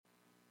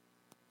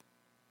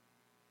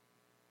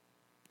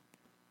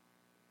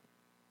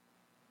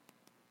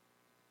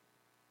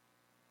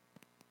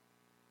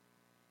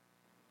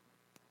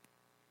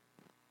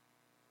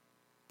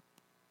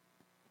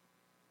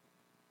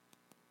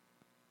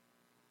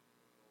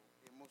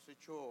hemos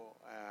hecho,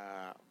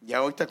 ya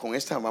ahorita con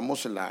esta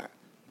vamos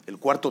el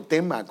cuarto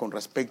tema con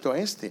respecto a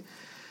este.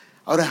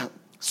 Ahora,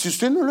 si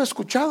usted no lo ha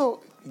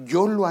escuchado,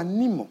 yo lo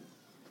animo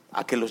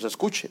a que los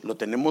escuche. Lo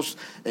tenemos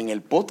en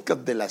el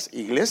podcast de las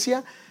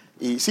iglesias.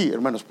 Y sí,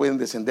 hermanos, pueden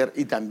descender.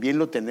 Y también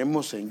lo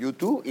tenemos en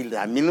YouTube y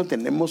también lo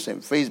tenemos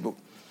en Facebook.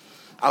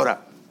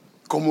 Ahora,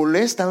 como le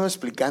he estado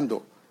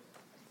explicando,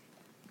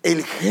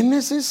 el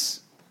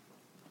Génesis,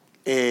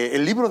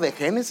 el libro de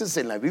Génesis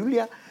en la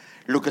Biblia,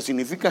 lo que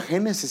significa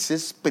Génesis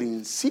es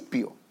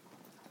principio.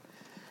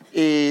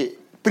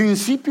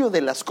 Principio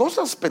de las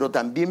cosas, pero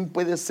también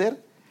puede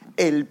ser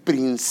el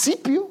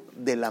principio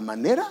de la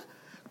manera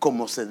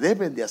como se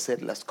deben de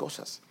hacer las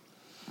cosas.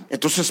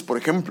 Entonces, por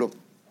ejemplo,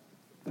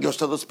 yo he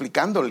estado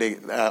explicándole,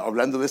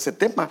 hablando de ese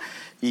tema,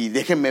 y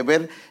déjenme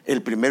ver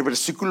el primer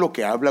versículo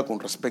que habla con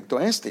respecto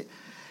a este.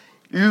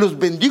 Los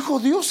bendijo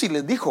Dios y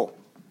les dijo.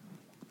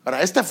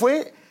 Ahora, esta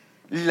fue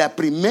la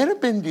primera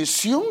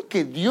bendición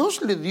que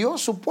Dios le dio a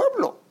su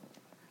pueblo.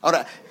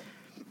 Ahora,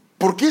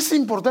 ¿por qué es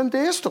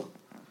importante esto?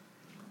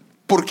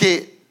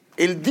 Porque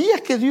el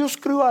día que Dios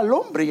creó al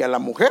hombre y a la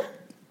mujer,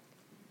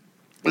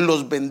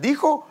 los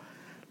bendijo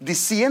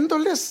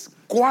diciéndoles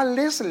cuál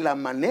es la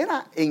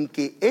manera en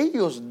que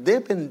ellos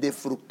deben de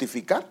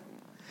fructificar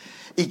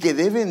y que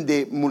deben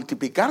de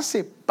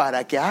multiplicarse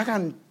para que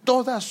hagan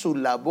toda su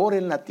labor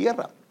en la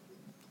tierra.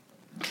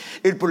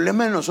 El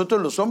problema de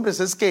nosotros los hombres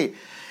es que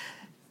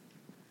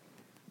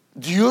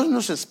Dios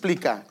nos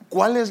explica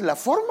cuál es la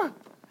forma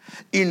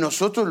y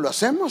nosotros lo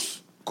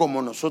hacemos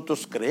como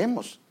nosotros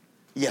creemos,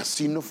 y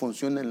así no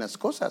funcionan las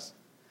cosas.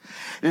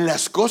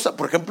 Las cosas,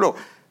 por ejemplo,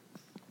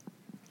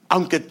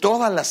 aunque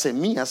todas las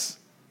semillas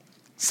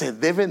se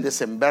deben de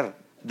sembrar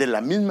de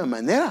la misma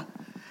manera,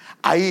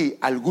 hay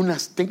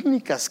algunas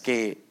técnicas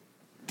que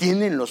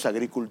tienen los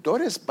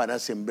agricultores para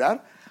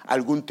sembrar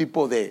algún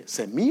tipo de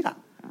semilla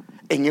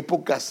en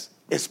épocas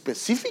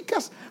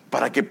específicas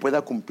para que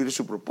pueda cumplir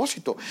su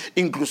propósito.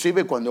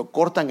 Inclusive cuando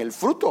cortan el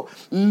fruto,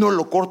 no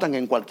lo cortan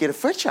en cualquier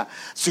fecha,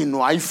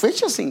 sino hay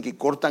fechas en que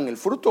cortan el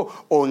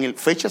fruto o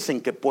fechas en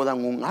que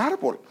podan un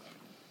árbol.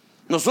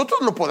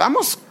 Nosotros lo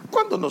podamos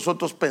cuando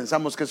nosotros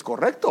pensamos que es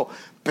correcto,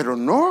 pero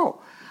no.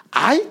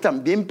 Hay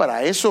también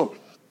para eso,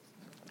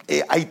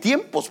 hay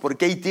tiempos,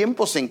 porque hay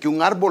tiempos en que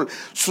un árbol,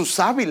 su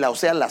sábila, o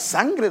sea, la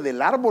sangre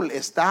del árbol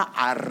está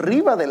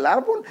arriba del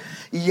árbol,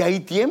 y hay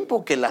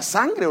tiempo que la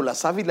sangre o la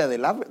sábila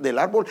del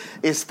árbol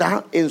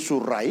está en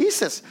sus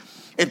raíces.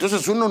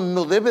 Entonces uno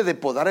no debe de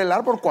podar el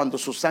árbol cuando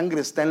su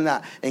sangre está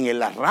en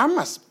las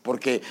ramas,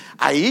 porque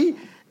ahí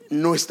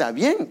no está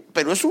bien,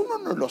 pero eso uno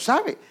no lo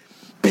sabe.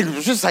 Pero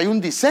entonces hay un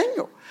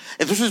diseño.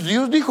 Entonces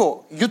Dios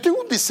dijo, yo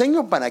tengo un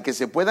diseño para que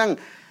se puedan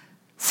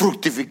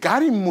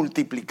fructificar y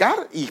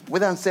multiplicar y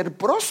puedan ser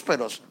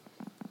prósperos.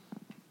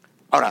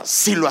 Ahora,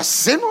 si lo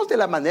hacemos de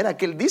la manera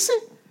que Él dice,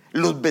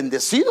 los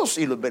bendecidos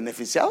y los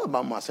beneficiados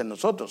vamos a ser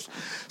nosotros.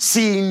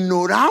 Si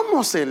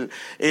ignoramos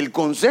el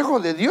consejo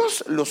de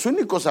Dios, los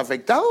únicos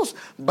afectados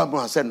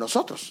vamos a ser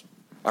nosotros.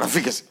 Ahora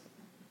fíjese,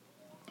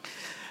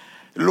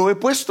 lo he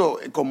puesto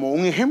como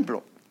un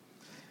ejemplo.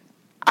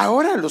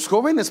 Ahora los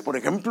jóvenes, por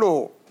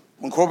ejemplo,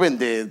 un joven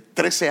de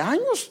 13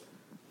 años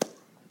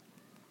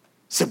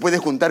se puede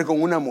juntar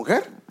con una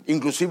mujer,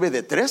 inclusive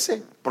de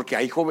 13, porque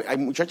hay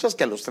muchachas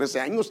que a los 13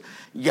 años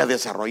ya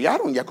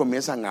desarrollaron, ya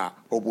comienzan a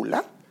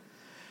ovular.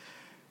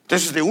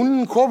 Entonces, de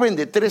un joven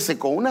de 13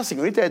 con una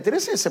señorita de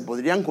 13 se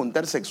podrían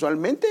juntar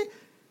sexualmente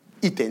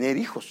y tener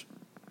hijos.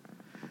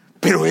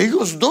 Pero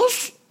ellos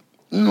dos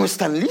no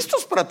están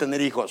listos para tener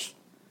hijos.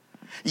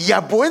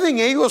 Ya pueden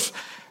ellos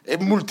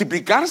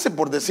multiplicarse,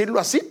 por decirlo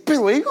así,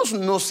 pero ellos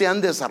no se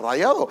han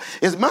desarrollado.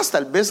 Es más,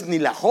 tal vez ni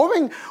la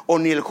joven o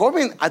ni el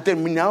joven ha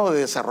terminado de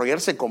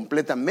desarrollarse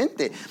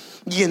completamente,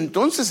 y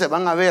entonces se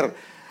van a ver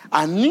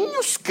a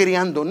niños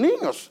criando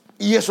niños,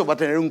 y eso va a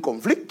tener un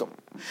conflicto.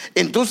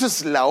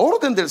 Entonces la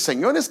orden del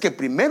Señor es que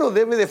primero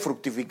debe de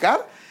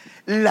fructificar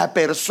la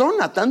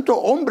persona, tanto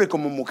hombre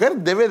como mujer,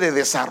 debe de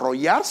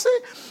desarrollarse,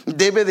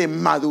 debe de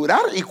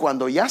madurar, y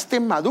cuando ya esté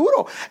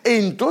maduro,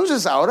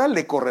 entonces ahora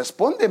le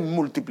corresponde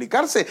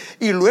multiplicarse,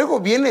 y luego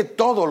viene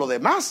todo lo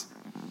demás.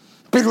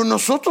 Pero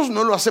nosotros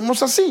no lo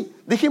hacemos así.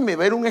 Déjenme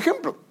ver un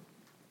ejemplo.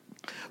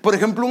 Por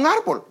ejemplo, un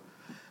árbol.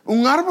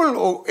 Un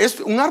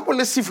árbol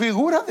es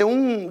figura de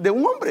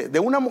un hombre, de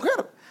una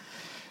mujer.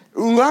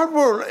 Un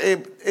árbol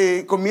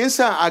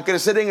comienza a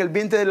crecer en el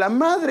vientre de la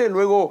madre,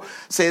 luego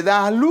se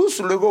da a luz,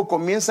 luego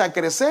comienza a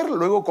crecer,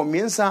 luego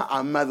comienza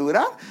a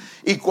madurar,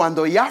 y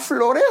cuando ya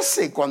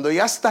florece, cuando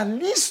ya está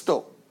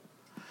listo,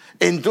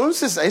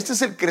 entonces este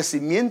es el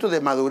crecimiento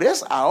de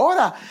madurez.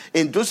 Ahora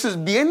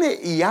entonces viene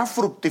y ha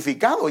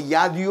fructificado,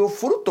 ya dio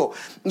fruto,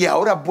 y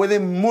ahora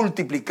puede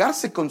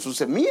multiplicarse con sus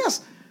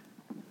semillas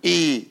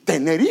y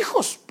tener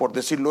hijos, por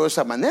decirlo de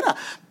esa manera.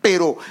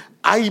 Pero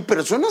hay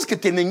personas que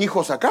tienen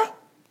hijos acá.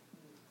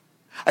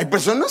 Hay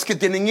personas que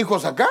tienen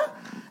hijos acá,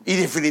 y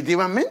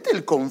definitivamente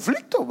el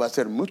conflicto va a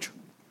ser mucho.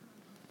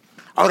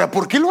 Ahora,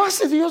 ¿por qué lo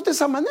hace Dios de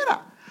esa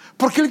manera?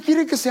 Porque Él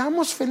quiere que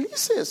seamos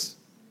felices.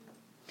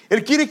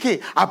 Él quiere que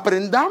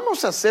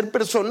aprendamos a ser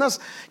personas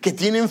que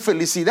tienen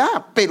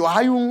felicidad, pero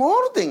hay un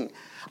orden,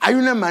 hay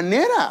una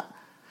manera.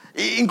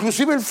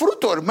 Inclusive el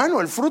fruto,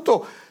 hermano, el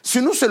fruto, si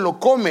uno se lo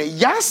come,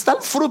 ya está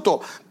el fruto,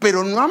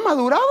 pero no ha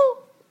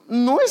madurado,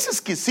 no es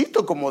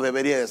exquisito como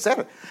debería de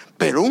ser.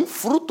 Pero un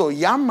fruto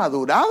ya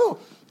madurado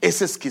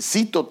es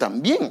exquisito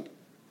también.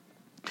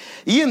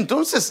 Y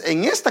entonces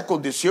en esta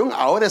condición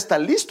ahora está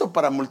listo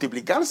para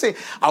multiplicarse.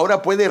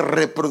 Ahora puede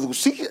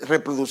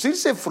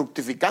reproducirse,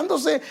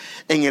 fructificándose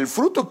en el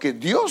fruto que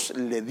Dios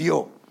le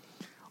dio.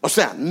 O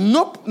sea,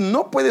 no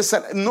puede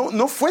ser,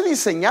 no fue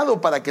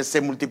diseñado para que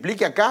se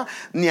multiplique acá,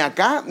 ni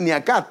acá, ni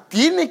acá.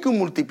 Tiene que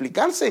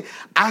multiplicarse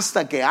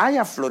hasta que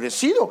haya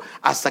florecido,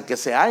 hasta que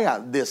se haya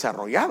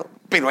desarrollado.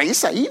 Pero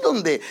es ahí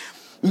donde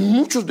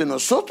muchos de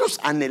nosotros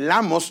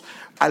anhelamos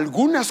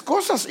algunas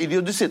cosas y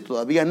Dios dice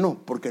todavía no,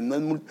 porque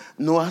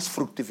no has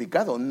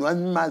fructificado, no has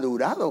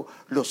madurado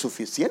lo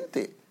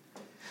suficiente.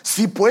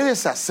 Sí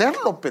puedes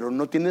hacerlo, pero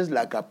no tienes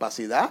la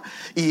capacidad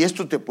y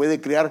esto te puede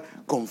crear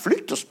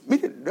conflictos.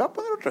 Miren, le voy a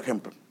poner otro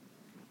ejemplo.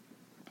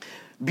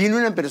 Viene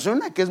una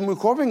persona que es muy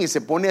joven y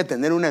se pone a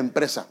tener una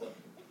empresa,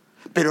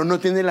 pero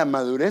no tiene la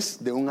madurez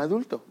de un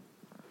adulto.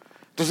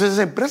 Entonces a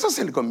esa empresa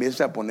se le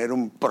comienza a poner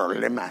un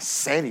problema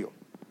serio,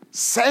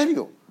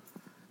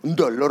 un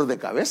dolor de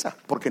cabeza,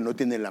 porque no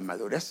tiene la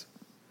madurez.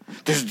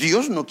 Entonces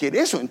Dios no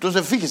quiere eso.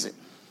 Entonces fíjese,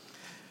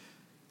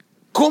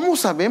 ¿cómo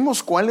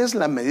sabemos cuál es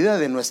la medida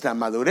de nuestra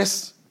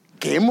madurez?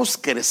 Que hemos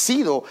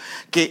crecido,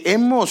 que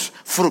hemos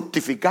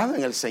fructificado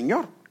en el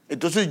Señor.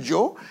 Entonces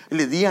yo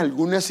le di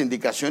algunas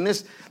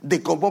indicaciones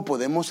de cómo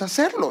podemos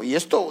hacerlo. Y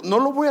esto no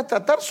lo voy a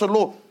tratar,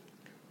 solo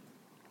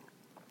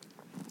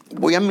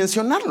voy a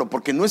mencionarlo,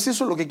 porque no es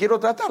eso lo que quiero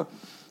tratar.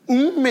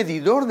 Un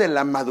medidor de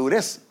la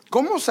madurez.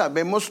 ¿Cómo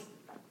sabemos?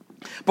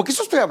 Porque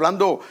eso estoy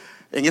hablando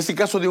en este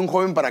caso de un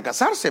joven para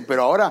casarse,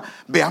 pero ahora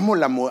veamos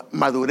la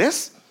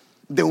madurez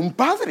de un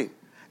padre,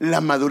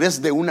 la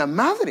madurez de una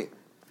madre,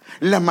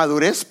 la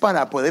madurez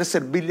para poder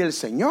servirle al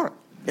Señor.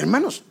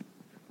 Hermanos,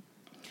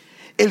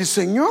 el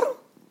Señor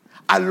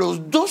a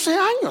los 12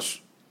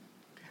 años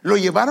lo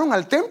llevaron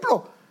al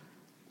templo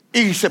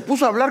y se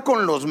puso a hablar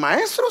con los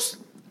maestros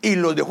y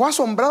los dejó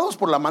asombrados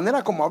por la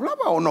manera como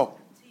hablaba, ¿o no?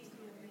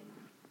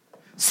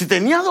 Si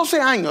tenía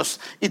 12 años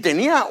y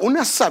tenía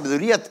una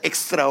sabiduría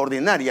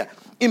extraordinaria,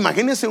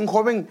 imagínense un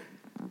joven,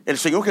 el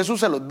Señor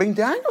Jesús a los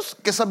 20 años,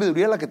 ¿qué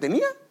sabiduría la que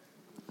tenía?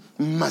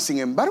 Mas sin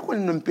embargo,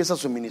 Él no empieza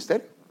su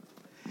ministerio.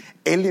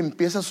 Él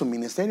empieza su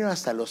ministerio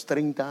hasta los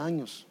 30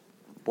 años.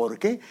 ¿Por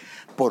qué?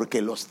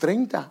 Porque los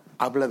 30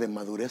 habla de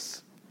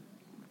madurez.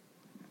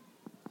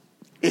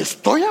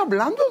 Estoy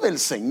hablando del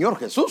Señor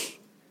Jesús.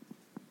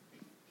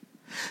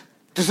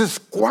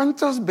 Entonces,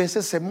 ¿cuántas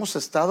veces hemos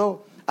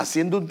estado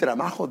haciendo un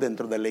trabajo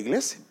dentro de la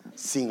iglesia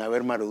sin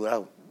haber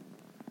madurado?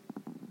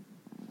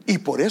 Y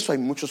por eso hay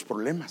muchos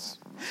problemas.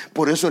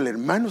 Por eso el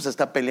hermano se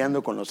está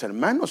peleando con los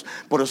hermanos.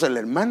 Por eso la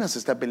hermana se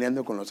está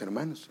peleando con los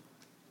hermanos.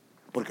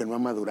 Porque no ha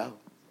madurado.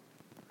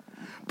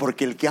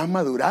 Porque el que ha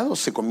madurado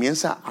se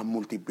comienza a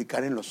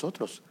multiplicar en los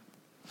otros.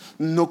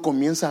 No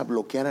comienza a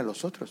bloquear a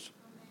los otros.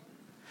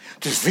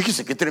 Entonces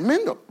fíjese qué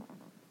tremendo.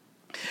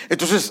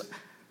 Entonces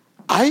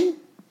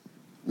hay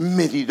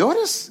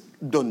medidores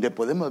donde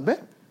podemos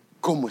ver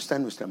cómo está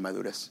nuestra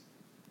madurez.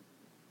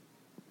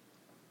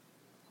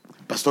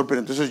 Pastor, pero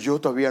entonces yo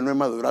todavía no he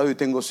madurado y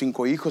tengo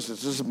 5 hijos,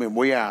 entonces me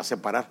voy a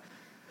separar.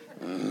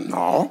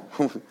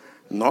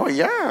 No,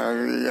 ya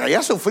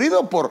he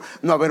sufrido por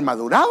no haber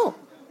madurado.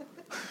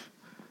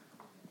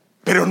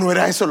 Pero no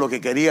era eso lo que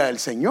quería el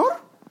Señor.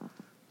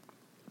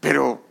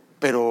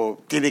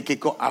 Pero tiene que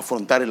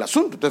afrontar el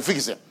asunto. Entonces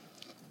fíjese,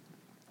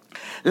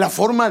 la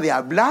forma de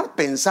hablar,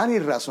 pensar y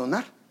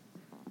razonar.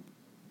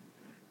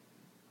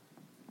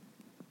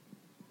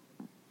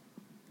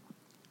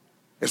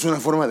 Es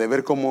una forma de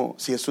ver cómo,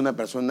 si es una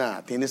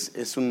persona,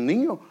 es un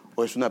niño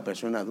o es una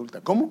persona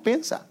adulta. ¿Cómo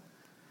piensa?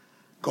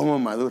 ¿Cómo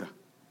madura?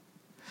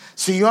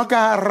 Si yo a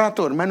cada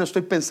rato, hermano,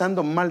 estoy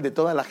pensando mal de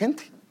toda la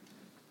gente.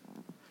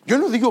 Yo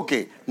no digo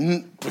que,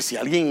 pues si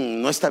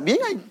alguien no está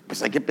bien,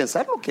 pues hay que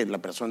pensar lo que la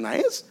persona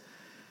es.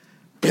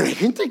 Pero hay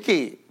gente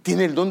que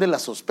tiene el don de la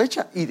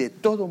sospecha y de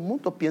todo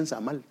mundo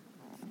piensa mal.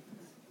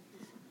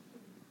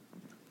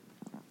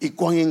 Y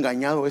cuán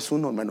engañado es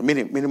uno, hermano.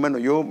 Mire, hermano,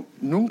 yo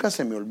nunca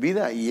se me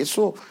olvida, y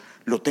eso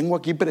lo tengo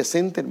aquí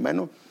presente,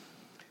 hermano.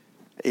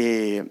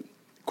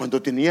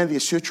 Cuando tenía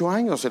 18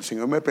 años, el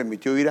Señor me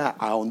permitió ir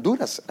a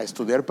Honduras a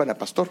estudiar para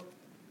pastor.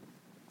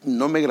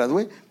 No me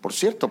gradué, por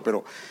cierto,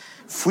 pero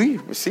fui,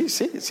 sí,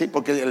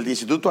 porque el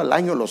instituto al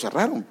año lo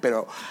cerraron.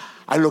 Pero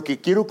a lo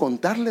que quiero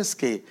contarles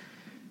que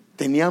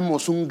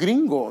teníamos un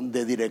gringo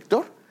de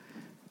director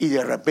y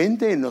de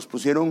repente nos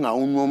pusieron a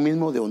uno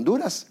mismo de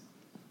Honduras.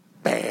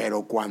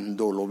 Pero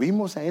cuando lo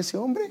vimos a ese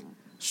hombre,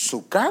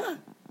 su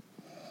cara,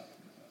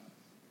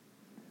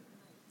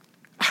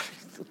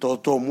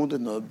 todo el mundo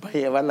nos va a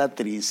llevar la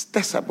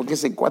tristeza, porque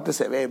ese cuate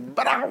se ve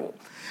bravo,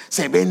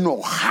 se ve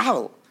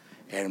enojado.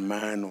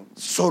 Hermano,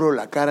 solo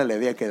la cara le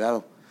había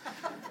quedado.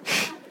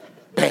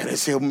 Pero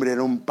ese hombre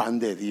era un pan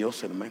de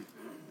Dios, hermano.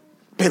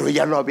 pero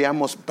ya lo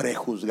habíamos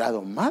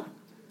prejuzgado mal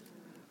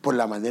por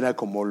la manera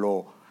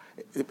como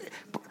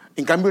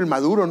en cambio el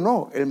maduro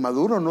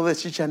no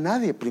deschicha a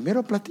nadie,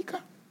 primero platica.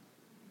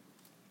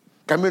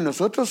 En cambio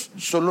nosotros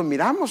solo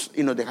miramos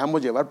y nos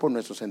dejamos llevar por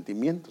nuestros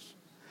sentimientos.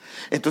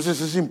 Entonces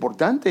es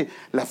importante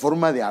la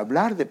forma de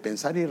hablar, de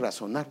pensar y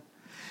razonar.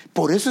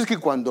 Por eso es que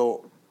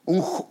cuando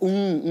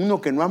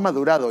uno que no ha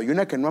madurado y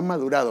una que no ha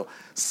madurado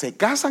se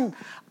casan,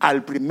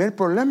 al primer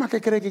problema,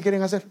 ¿qué cree que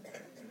quieren hacer?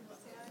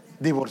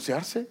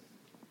 Divorciarse.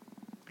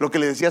 Lo que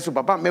le decía a su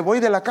papá, me voy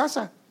de la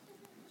casa.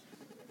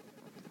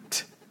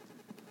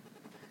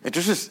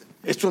 Entonces,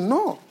 esto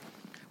no.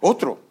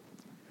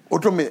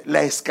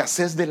 La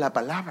escasez de la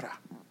palabra.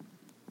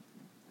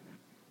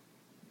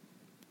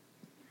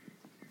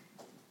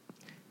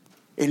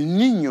 El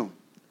niño,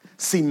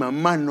 si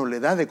mamá no le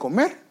da de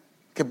comer,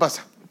 ¿qué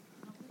pasa?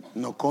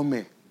 No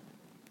come.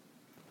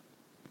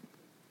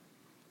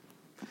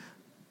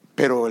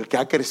 Pero el que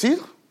ha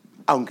crecido,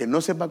 aunque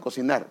no sepa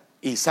cocinar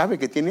y sabe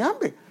que tiene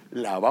hambre,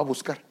 la va a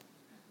buscar.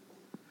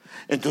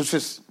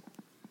 Entonces,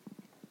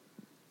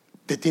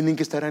 ¿te tienen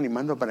que estar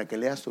animando para que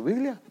leas tu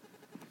Biblia?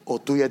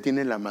 ¿O tú ya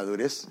tienes la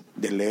madurez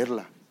de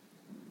leerla?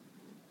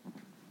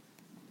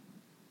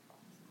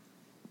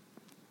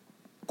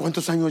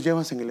 ¿Cuántos años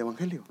llevas en el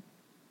Evangelio?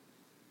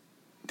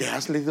 ¿Te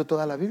has leído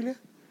toda la Biblia?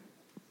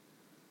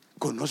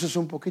 ¿Conoces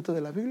un poquito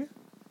de la Biblia?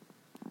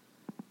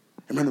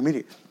 Hermano,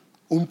 mire,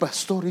 un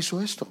pastor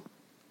hizo esto.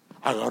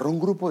 Agarró un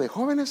grupo de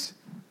jóvenes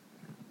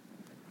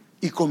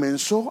y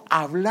comenzó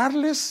a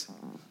hablarles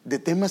de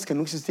temas que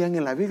no existían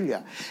en la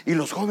Biblia. Y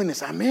los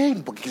jóvenes,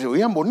 amén, porque se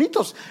oían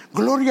bonitos.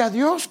 Gloria a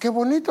Dios, qué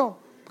bonito,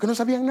 porque no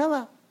sabían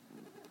nada.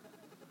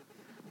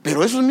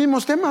 Pero esos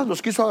mismos temas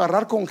los quiso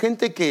agarrar con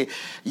gente que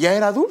ya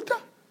era adulta.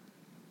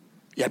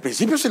 Y al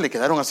principio se le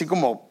quedaron así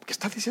como, ¿qué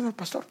está diciendo el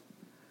pastor?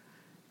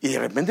 Y de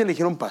repente le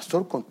dijeron,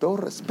 pastor, con todo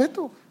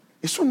respeto,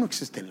 eso no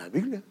existe en la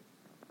Biblia.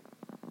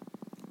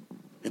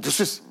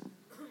 Entonces,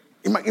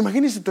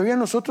 imagínense todavía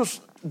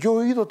nosotros,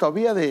 yo he oído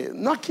todavía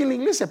no aquí en la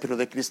iglesia, pero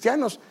de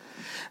cristianos,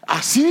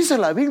 así dice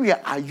la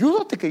Biblia,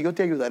 ayúdate que yo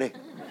te ayudaré.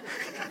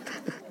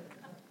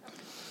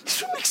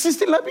 Eso no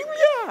existe en la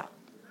Biblia.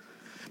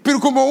 Pero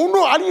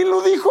como alguien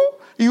lo dijo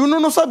y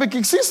uno no sabe que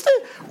existe,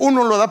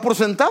 uno lo da por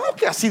sentado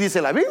que así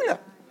dice la Biblia.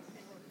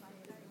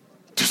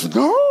 Entonces,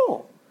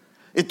 no.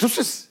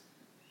 Entonces,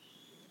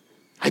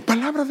 hay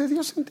palabra de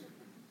Dios en ti.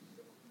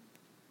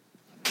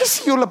 ¿Qué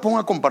si yo la pongo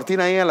a compartir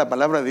ahí a la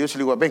palabra de Dios y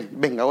le digo,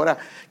 ven, ahora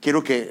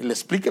quiero que le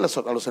explique a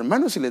los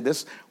hermanos y les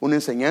des una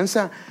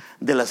enseñanza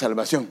de la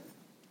salvación?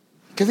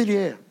 ¿Qué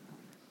diría ella?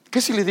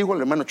 ¿Qué si le digo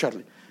al hermano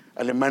Charlie,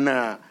 a la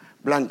hermana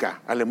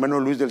Blanca, al hermano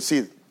Luis del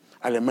Cid,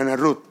 a la hermana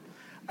Ruth,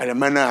 a la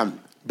hermana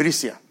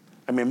Bricia,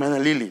 a mi hermana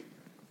Lili?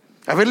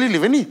 A ver, Lili,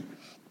 vení,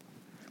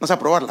 vamos a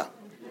probarla.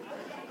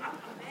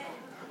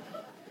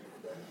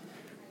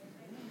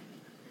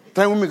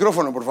 Trae un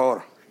micrófono, por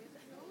favor.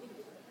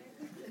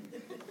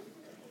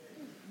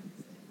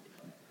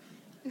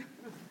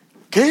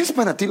 ¿Qué es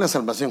para ti la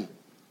salvación?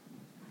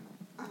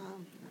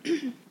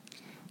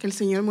 Que el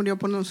Señor murió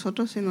por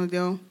nosotros y nos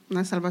dio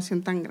una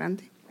salvación tan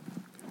grande.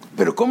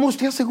 Pero ¿cómo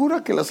usted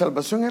asegura que la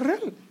salvación es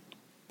real?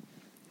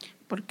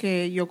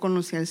 Porque yo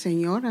conocí al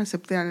Señor,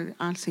 acepté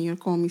al Señor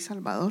como mi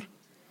Salvador.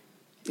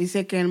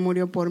 Dice que Él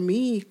murió por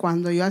mí y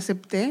cuando yo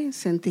acepté,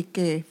 sentí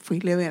que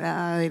fui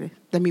liberada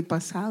de mi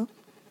pasado.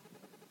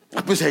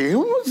 Pues ahí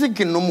uno dice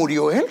que no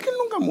murió Él, que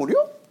nunca murió.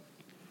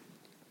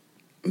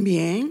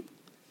 Bien.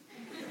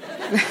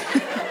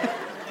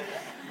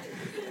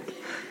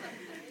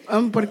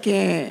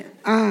 Porque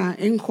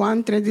en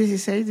Juan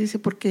 3:16 dice,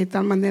 porque de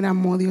tal manera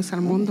amó Dios al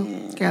mundo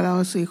que ha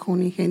dado a su Hijo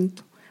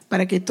unigénito,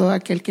 para que todo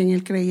aquel que en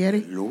Él creyere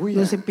Aleluya.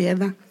 No se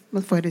pierda,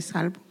 no fuere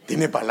salvo.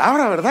 Tiene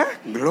palabra, ¿verdad?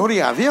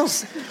 Gloria a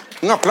Dios.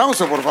 Un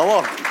aplauso, por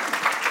favor.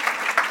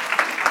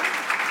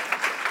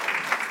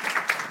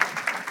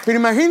 Pero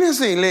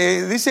imagínense,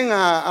 le dicen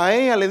a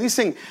ella, le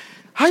dicen,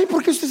 ay,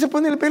 ¿por qué usted se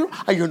pone el pelo?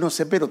 Ay, yo no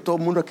sé, pero todo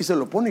el mundo aquí se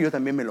lo pone y yo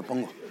también me lo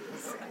pongo.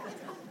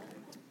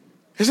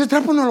 Ese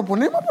trapo no lo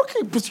ponemos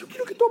porque pues yo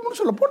quiero que todo el mundo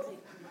se lo pone.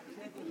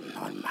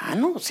 No,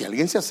 hermano, si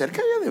alguien se acerca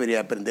ya debería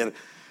aprender.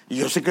 Y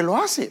yo sé que lo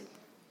hace.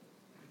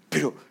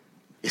 Pero,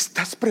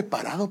 ¿estás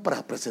preparado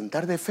para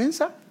presentar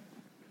defensa?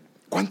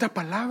 ¿Cuánta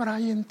palabra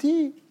hay en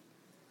ti?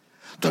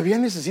 ¿Todavía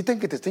necesitan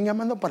que te estén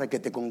llamando para que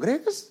te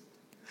congregues?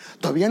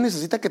 ¿Todavía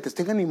necesitan que te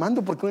estén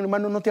animando porque un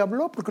hermano no te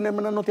habló? ¿Porque una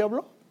hermana no te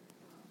habló?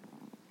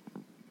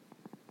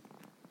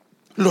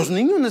 Los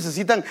niños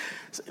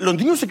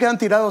se quedan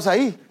tirados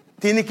ahí.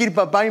 Tiene que ir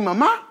papá y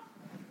mamá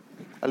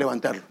a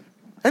levantarlo.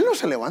 Él no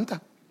se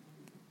levanta.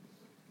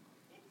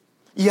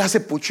 Y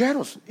hace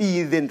pucheros.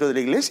 Y dentro de la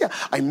iglesia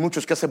hay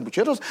muchos que hacen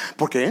pucheros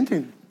porque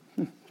entren.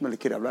 No le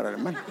quiere hablar al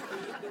hermano.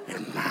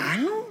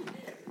 Hermano,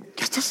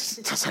 ya estás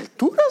a estas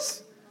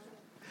alturas.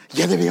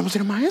 Ya deberíamos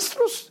ser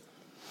maestros.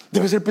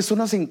 Deben ser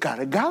personas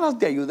encargadas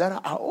de ayudar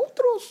a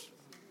otros.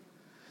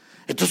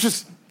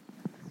 Entonces,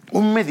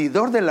 un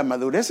medidor de la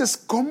madurez es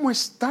cómo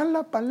está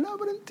la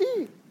palabra en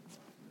ti.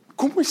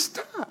 ¿Cómo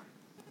está?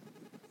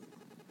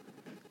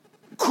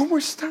 ¿Cómo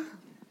está?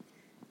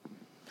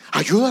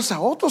 ¿Ayudas a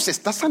otros?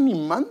 ¿Estás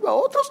animando a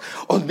otros?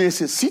 ¿O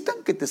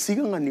necesitan que te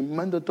sigan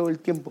animando todo el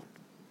tiempo?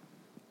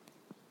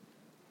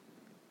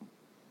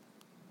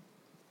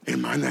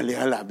 Hermana,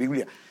 lea la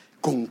Biblia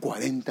con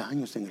 40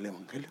 años en el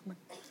Evangelio, hermano.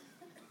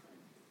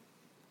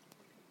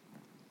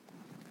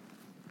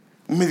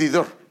 Un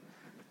medidor.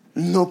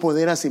 No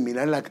poder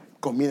asimilar la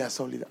comida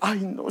sólida.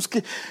 Ay, no, es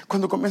que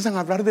cuando comienzan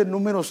a hablar de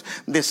números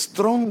de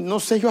Strong, no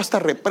sé, yo hasta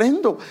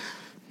reprendo.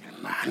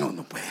 Hermano,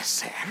 no puede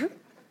ser.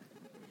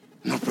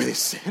 No puede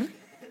ser.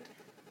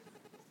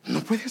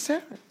 No puede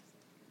ser.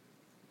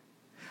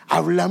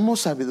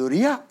 Hablamos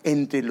sabiduría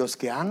entre los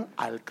que han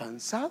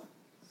alcanzado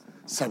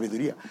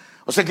sabiduría.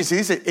 O sea que si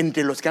dice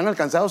entre los que han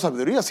alcanzado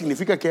sabiduría,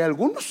 significa que hay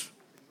algunos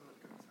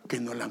que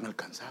no la han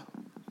alcanzado.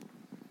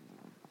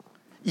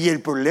 Y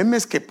el problema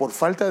es que por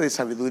falta de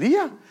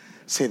sabiduría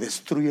se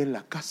destruye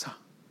la casa.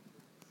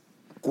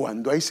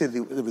 Cuando hay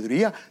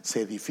sabiduría,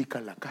 se edifica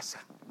la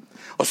casa.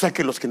 O sea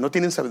que los que no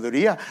tienen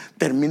sabiduría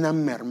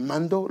terminan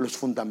mermando los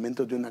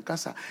fundamentos de una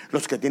casa.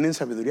 Los que tienen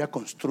sabiduría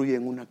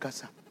construyen una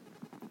casa.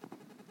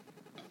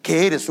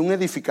 ¿Qué eres? ¿Un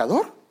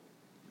edificador?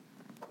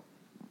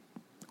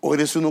 ¿O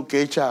eres uno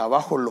que echa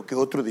abajo lo que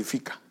otro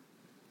edifica?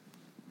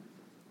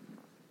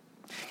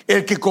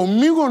 El que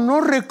conmigo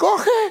no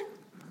recoge,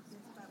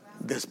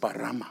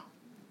 desparrama.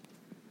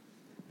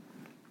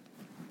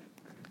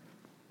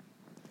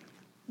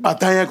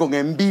 Batalla con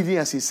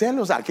envidias y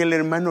celos. A aquel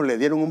hermano le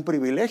dieron un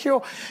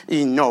privilegio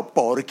y no,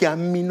 porque a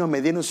mí no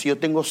me dieron si yo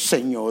tengo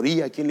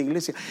señoría aquí en la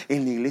iglesia.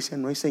 En la iglesia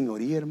no hay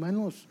señoría,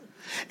 hermanos.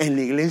 En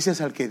la iglesia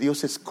es al que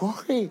Dios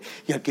escoge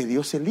y al que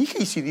Dios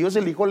elige. Y si Dios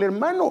eligió al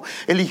hermano,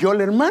 eligió a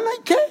la hermana,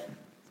 ¿y qué?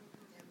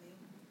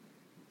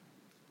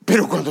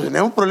 Pero cuando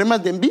tenemos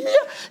problemas de envidia,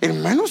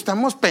 hermano,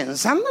 estamos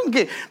pensando en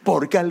que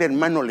 ¿por qué al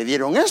hermano le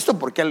dieron esto?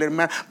 ¿Por qué al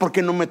hermano? ¿Por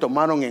qué no me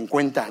tomaron en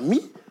cuenta a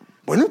mí?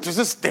 Bueno,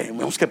 entonces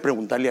tenemos que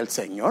preguntarle al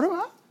Señor,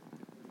 ¿verdad?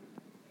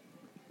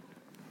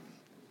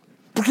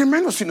 Porque,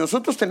 hermano, si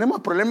nosotros tenemos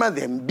problemas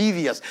de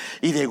envidias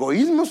y de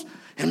egoísmos,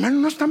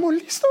 hermano, no estamos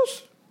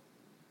listos.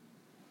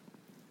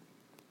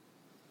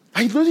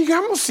 Ay, no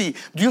digamos si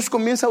Dios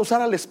comienza a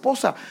usar a la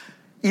esposa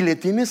y le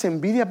tienes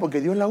envidia porque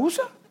Dios la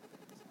usa.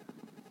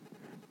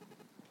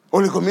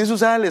 O le comienza a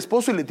usar al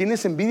esposo y le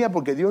tienes envidia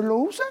porque Dios lo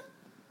usa.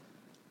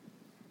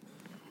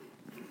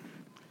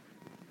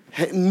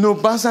 No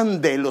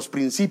pasan de los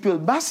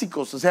principios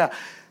básicos. O sea,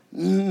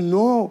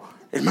 no,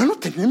 hermano,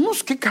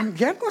 tenemos que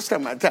cambiar nuestra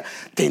manera.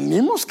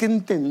 Tenemos que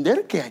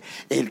entender que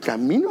el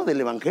camino del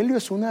evangelio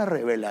es una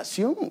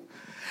revelación.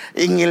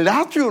 En el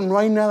atrio no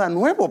hay nada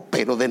nuevo,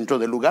 pero dentro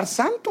del lugar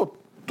santo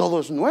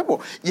todo es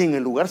nuevo. Y en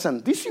el lugar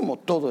santísimo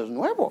todo es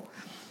nuevo.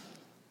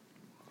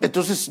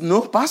 Entonces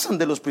no pasan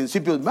de los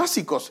principios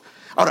básicos.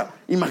 Ahora,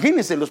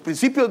 imagínense los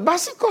principios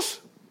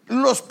básicos.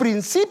 Los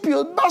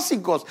principios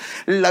básicos.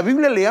 La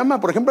Biblia le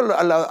llama, por ejemplo,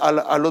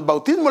 a los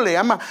bautismos le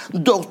llama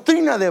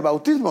doctrina de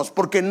bautismos,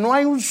 porque no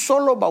hay un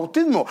solo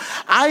bautismo.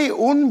 Hay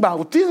un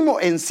bautismo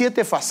en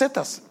 7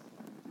 facetas.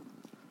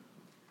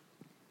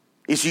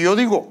 Y si yo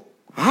digo,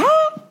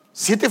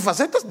 7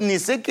 facetas, ni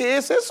sé qué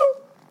es eso,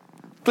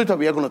 estoy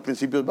todavía con los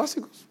principios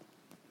básicos.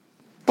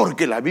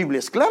 Porque la Biblia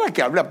es clara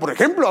que habla, por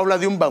ejemplo, habla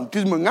de un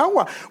bautismo en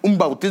agua, un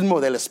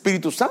bautismo del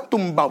Espíritu Santo,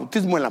 un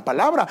bautismo en la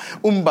palabra,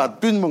 un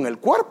bautismo en el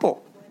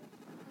cuerpo.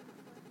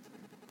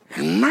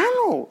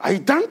 Hermano,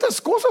 hay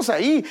tantas cosas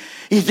ahí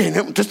y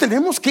entonces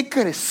tenemos que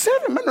crecer,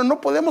 hermano,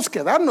 no podemos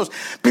quedarnos.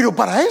 Pero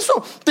para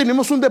eso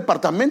tenemos un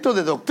departamento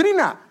de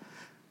doctrina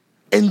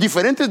en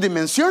diferentes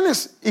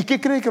dimensiones. ¿Y qué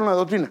cree que es una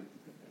doctrina?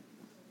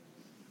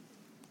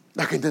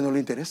 La gente no le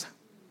interesa.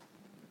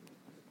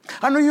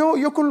 No,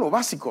 yo con lo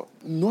básico.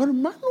 No,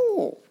 hermano.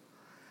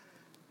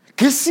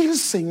 ¿Qué si el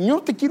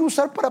Señor te quiere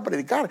usar para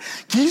predicar?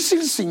 ¿Qué si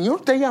el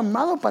Señor te ha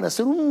llamado para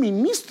ser un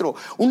ministro,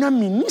 una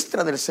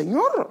ministra del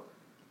Señor?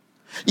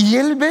 Y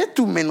Él ve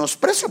tu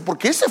menosprecio,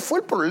 porque ese fue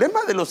el problema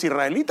de los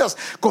israelitas.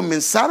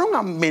 Comenzaron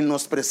a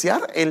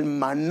menospreciar el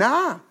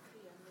maná.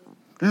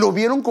 Lo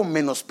vieron con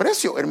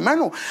menosprecio,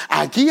 hermano.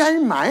 Aquí hay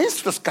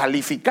maestros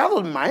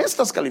calificados,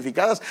 maestras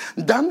calificadas,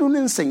 dando una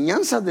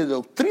enseñanza de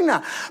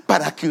doctrina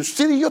para que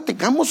usted y yo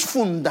tengamos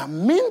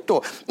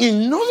fundamento. Y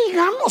no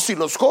digamos si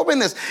los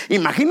jóvenes,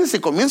 imagínense,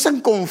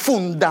 comienzan con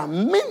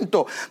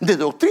fundamento de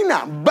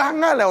doctrina,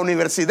 van a la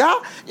universidad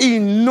y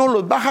no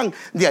los bajan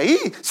de ahí.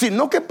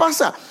 Sino, ¿qué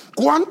pasa?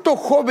 ¿Cuánto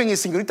joven y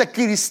señorita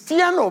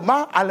cristiano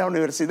va a la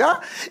universidad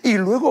y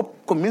luego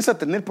comienza a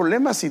tener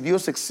problemas si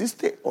Dios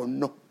existe o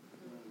no?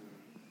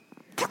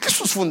 Porque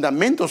sus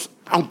fundamentos,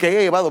 aunque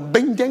haya llevado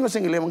 20 años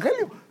en el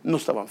evangelio, no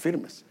estaban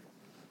firmes.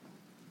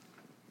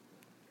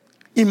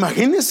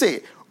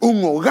 Imagínense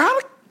un hogar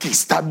que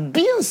está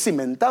bien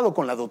cimentado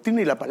con la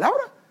doctrina y la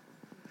palabra.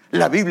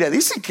 La Biblia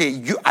dice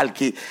que al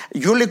que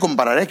yo le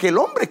compararé a aquel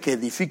hombre que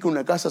edifica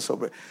una casa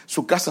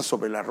su casa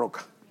sobre la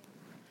roca.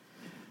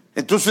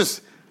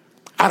 Entonces,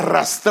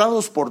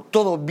 arrastrados por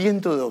todo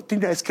viento de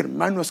doctrina, es que,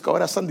 hermano, es que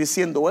ahora están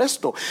diciendo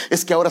esto,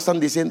 es que ahora están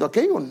diciendo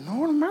aquello.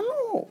 No, hermano.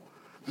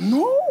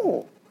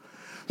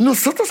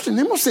 Nosotros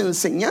tenemos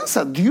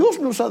enseñanza. Dios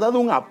nos ha dado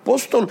un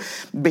apóstol,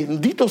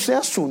 bendito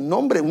sea su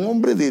nombre, un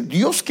hombre de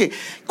Dios que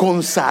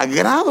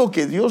consagrado,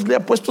 que Dios le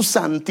ha puesto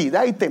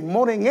santidad y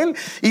temor en él,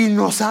 y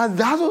nos ha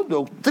dado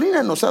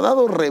doctrina, nos ha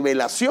dado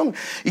revelación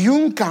y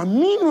un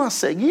camino a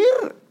seguir.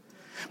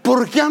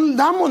 ¿Por qué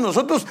andamos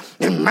nosotros,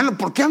 hermano?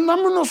 ¿Por qué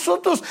andamos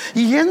nosotros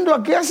yendo a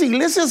aquellas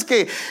iglesias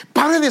que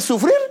pare de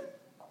sufrir?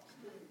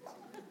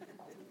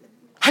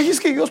 Ay, es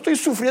que yo estoy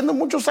sufriendo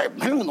mucho.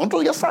 Bueno,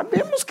 nosotros ya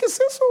sabemos qué es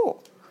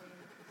eso.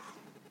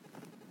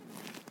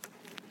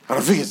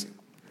 Ahora fíjese,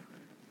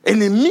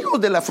 enemigos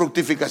de la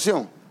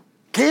fructificación.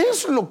 ¿Qué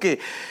es lo que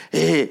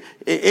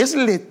es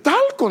letal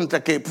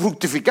contra que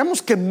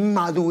fructificamos, que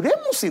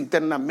maduremos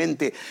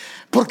internamente?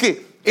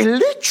 Porque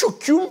el hecho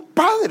que un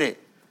padre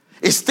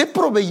esté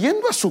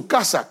proveyendo a su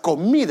casa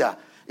comida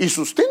y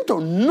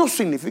sustento no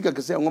significa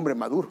que sea un hombre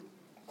maduro.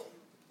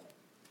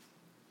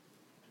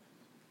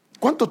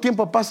 ¿Cuánto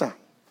tiempo pasa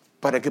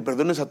para que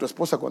perdones a tu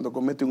esposa cuando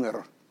comete un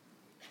error?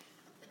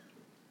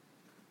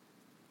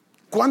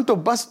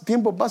 ¿Cuánto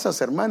tiempo pasas,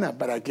 hermana,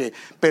 para que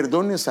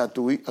perdones a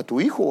tu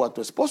hijo o a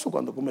tu esposo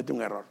cuando comete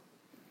un error?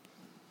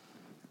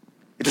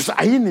 Entonces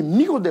hay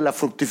enemigos de la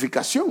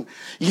fructificación.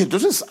 Y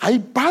entonces hay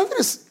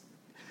padres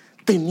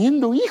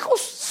teniendo hijos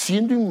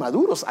siendo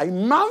inmaduros. Hay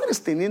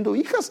madres teniendo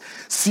hijas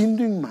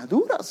siendo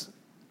inmaduras.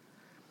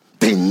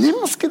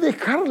 Tenemos que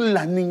dejar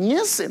la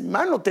niñez,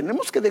 hermano.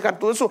 Tenemos que dejar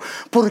todo eso,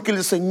 porque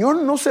el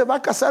Señor no se va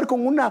a casar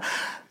con una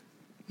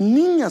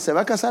niña, se va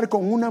a casar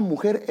con una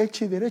mujer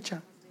hecha y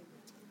derecha,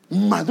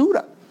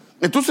 madura.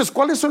 Entonces,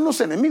 ¿cuáles son los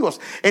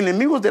enemigos?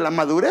 Enemigos de la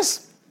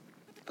madurez: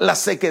 la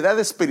sequedad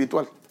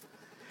espiritual,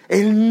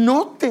 el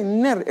no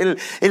tener,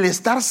 el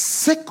estar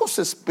secos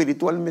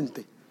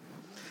espiritualmente.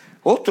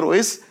 Otro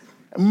es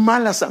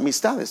malas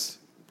amistades.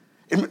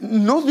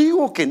 No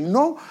digo que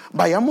no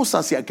vayamos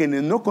hacia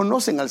quienes no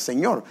conocen al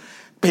Señor,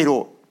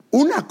 pero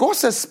una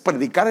cosa es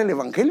predicar el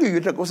evangelio y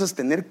otra cosa es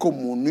tener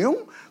comunión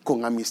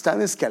con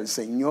amistades que al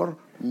Señor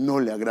no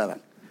le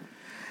agradan.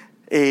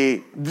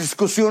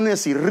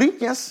 Discusiones y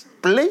riñas,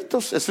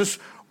 pleitos, eso es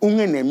un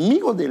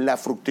enemigo de la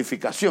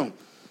fructificación.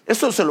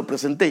 Esto se lo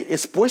presenté: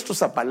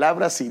 expuestos a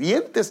palabras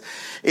hirientes,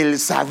 el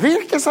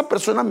saber que esa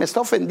persona me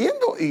está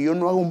ofendiendo y yo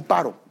no hago un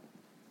paro,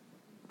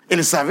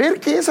 el saber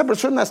que esa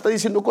persona está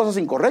diciendo cosas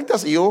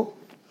incorrectas y yo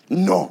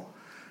no.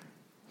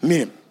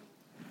 Miren,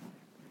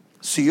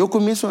 si yo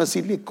comienzo a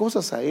decirle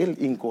cosas a él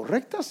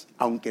incorrectas,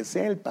 aunque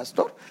sea el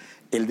pastor,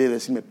 él debe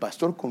decirme: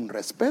 pastor, con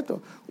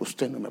respeto,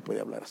 usted no me puede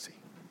hablar así.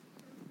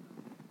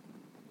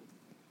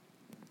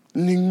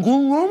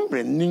 Ningún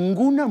hombre,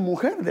 ninguna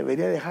mujer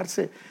debería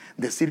dejarse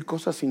decir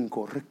cosas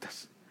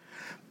incorrectas,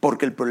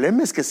 porque el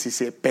problema es que si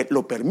se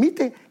lo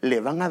permite, le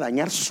van a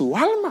dañar su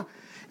alma,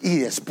 y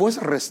después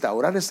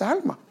restaurar esa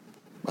alma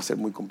va a ser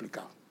muy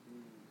complicado.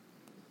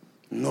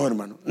 No,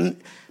 hermano.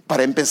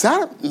 Para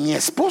empezar, mi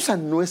esposa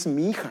no es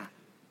mi hija,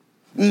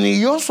 ni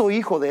yo soy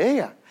hijo de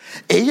ella.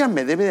 Ella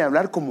me debe de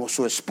hablar como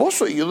su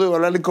esposo y yo debo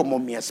hablarle como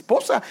mi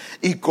esposa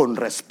y con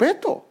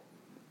respeto.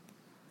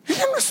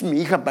 Ella no es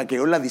mi hija para que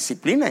yo la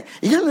discipline.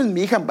 Ella no es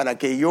mi hija para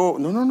que yo...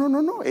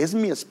 No. Es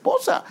mi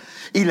esposa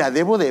y la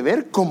debo de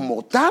ver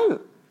como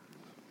tal.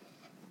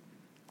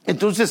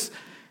 Entonces,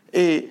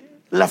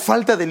 la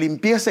falta de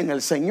limpieza en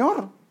el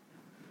Señor,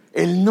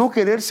 el no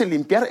quererse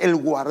limpiar, el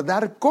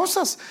guardar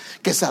cosas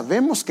que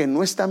sabemos que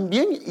no están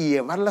bien y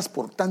llevarlas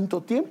por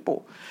tanto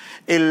tiempo,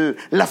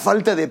 la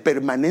falta de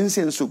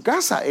permanencia en su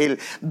casa, el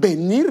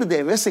venir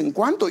de vez en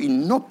cuando y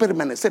no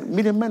permanecer.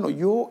 Mire, hermano,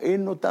 yo he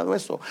notado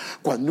eso.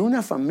 Cuando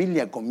una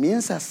familia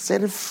comienza a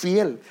ser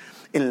fiel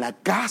en la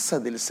casa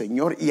del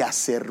Señor y a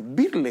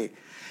servirle,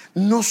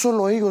 no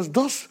solo ellos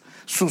dos,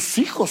 sus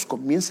hijos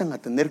comienzan a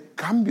tener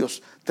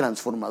cambios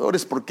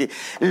transformadores, porque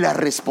la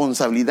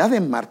responsabilidad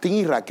de Martín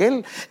y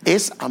Raquel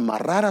es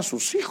amarrar a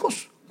sus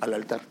hijos al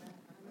altar.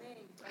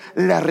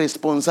 La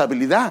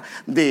responsabilidad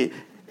de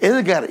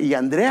Edgar y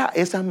Andrea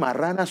es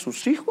amarrar a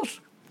sus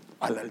hijos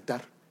al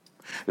altar.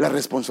 La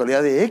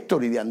responsabilidad de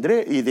Héctor y de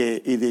André y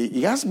de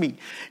Yasmin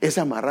es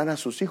amarrar a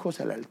sus hijos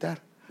al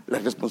altar. La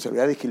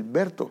responsabilidad de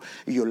Gilberto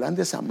y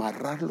Yolanda es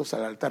amarrarlos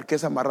al altar. ¿Qué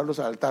es amarrarlos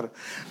al altar?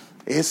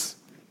 Es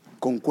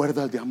con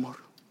cuerdas de amor.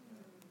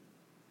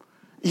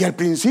 Y al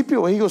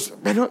principio ellos,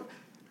 pero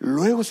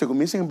luego se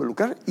comienzan a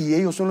involucrar y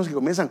ellos son los que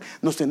comienzan: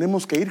 nos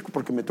tenemos que ir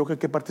porque me toca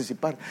que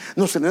participar,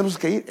 nos tenemos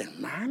que ir.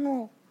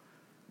 Hermano,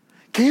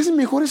 ¿qué es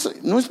mejor eso?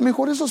 ¿No es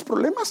mejor esos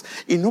problemas?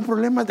 Y no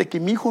problemas de que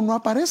mi hijo no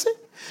aparece,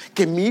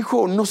 que mi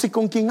hijo no sé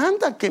con quién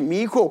anda, que mi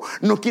hijo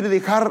no quiere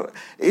dejar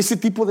ese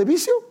tipo de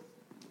vicio.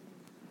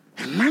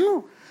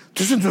 Hermano,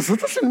 entonces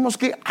nosotros tenemos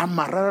que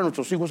amarrar a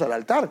nuestros hijos al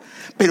altar,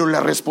 pero la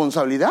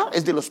responsabilidad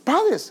es de los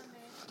padres.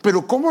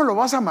 Pero ¿cómo lo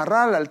vas a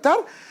amarrar al altar?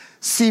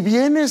 Si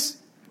vienes,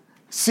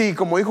 si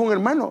como dijo un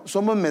hermano,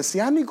 somos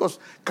mesiánicos,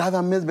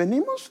 cada mes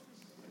venimos.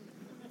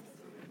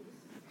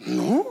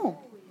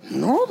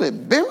 No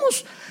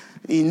debemos.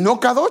 Y no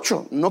cada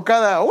 8, no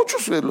cada 8,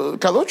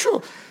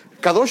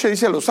 cada 8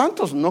 dice a los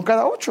santos, no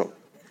cada 8,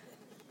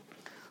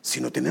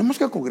 sino tenemos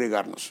que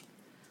congregarnos.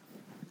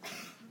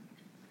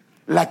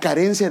 la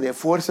carencia de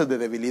fuerzas, de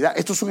debilidad.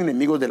 Estos son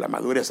enemigos de la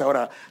madurez.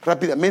 Ahora,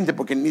 rápidamente,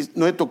 porque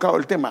no he tocado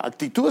el tema.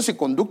 Actitudes y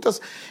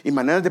conductas y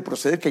maneras de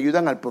proceder que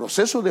ayudan al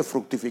proceso de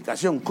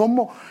fructificación.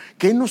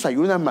 ¿Qué nos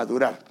ayuda a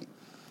madurar?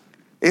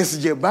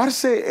 Es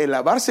llevarse,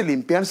 lavarse,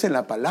 limpiarse en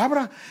la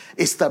palabra,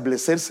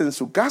 establecerse en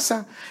su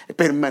casa,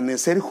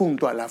 permanecer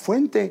junto a la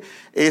fuente.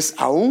 Es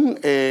aún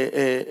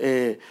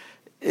en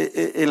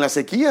las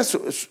sequías,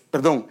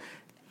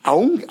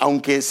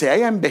 aunque se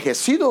haya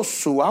envejecido,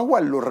 su agua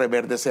lo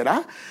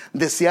reverdecerá.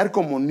 Desear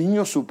como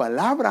niño su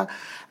palabra,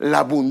 la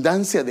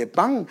abundancia de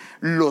pan,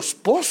 los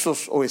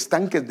pozos o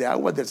estanques de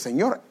agua del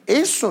Señor,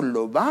 eso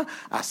lo va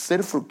a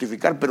hacer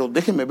fructificar. Pero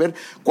déjeme ver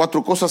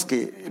 4 cosas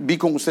que vi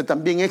con usted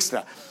también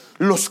extra.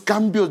 Los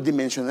cambios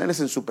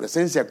dimensionales en su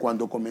presencia,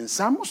 cuando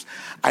comenzamos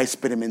a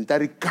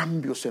experimentar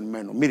cambios,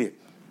 hermano. Mire,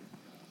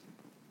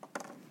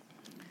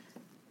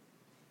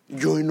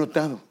 yo he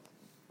notado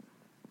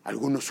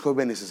algunos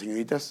jóvenes y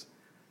señoritas,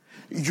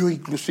 yo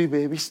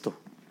inclusive he visto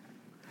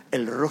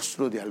el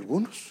rostro de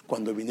algunos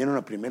cuando vinieron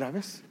la primera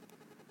vez,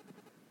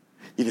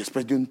 y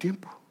después de un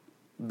tiempo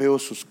veo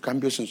sus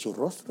cambios en sus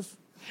rostros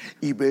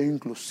y veo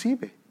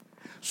inclusive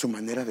su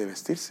manera de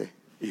vestirse,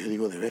 y yo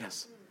digo, de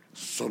veras,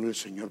 solo el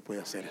Señor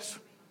puede hacer eso.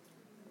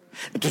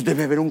 Entonces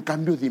debe haber un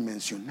cambio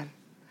dimensional.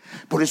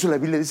 Por eso la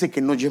Biblia dice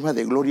que nos lleva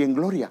de gloria en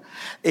gloria.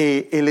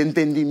 El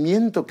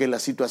entendimiento que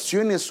las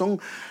situaciones son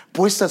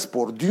puestas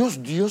por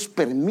Dios. Dios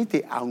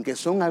permite, aunque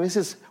son a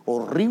veces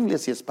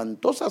horribles y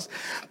espantosas,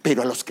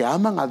 pero a los que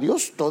aman a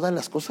Dios todas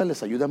las cosas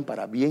les ayudan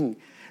para bien.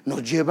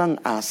 Nos llevan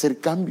a hacer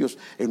cambios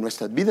en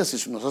nuestras vidas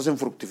y nos hacen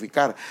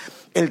fructificar.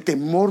 El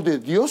temor de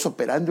Dios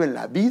operando en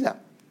la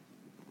vida.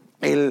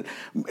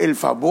 El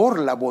favor,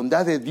 la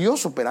bondad de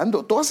Dios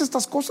operando, todas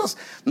estas cosas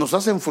nos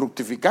hacen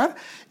fructificar,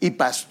 y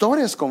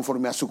pastores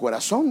conforme a su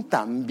corazón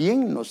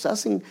también nos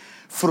hacen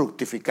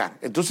fructificar.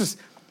 Entonces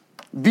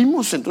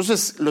vimos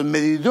los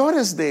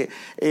medidores de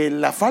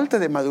la falta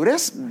de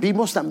madurez,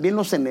 vimos también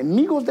los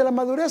enemigos de la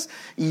madurez,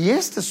 y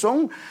estas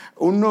son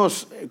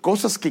unas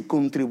cosas que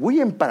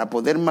contribuyen para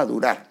poder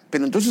madurar.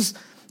 Pero entonces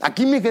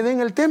aquí me quedé en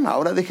el tema,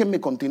 ahora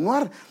déjenme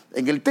continuar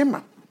en el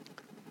tema.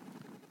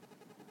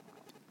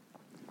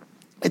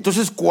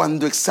 Entonces,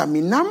 cuando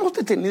examinamos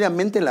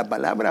detenidamente la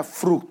palabra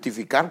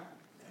fructificar,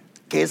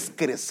 que es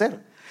crecer,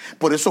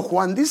 por eso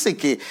Juan dice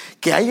que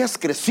hayas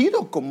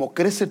crecido como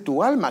crece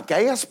tu alma, que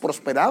hayas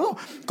prosperado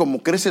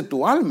como crece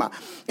tu alma.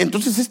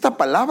 Entonces esta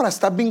palabra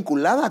está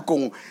vinculada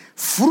con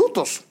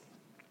frutos.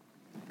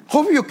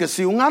 Obvio que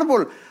si un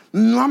árbol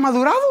no ha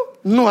madurado,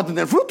 no va a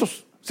tener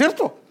frutos,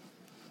 ¿cierto?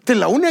 Entonces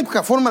la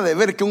única forma de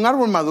ver que un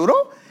árbol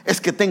maduró es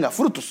que tenga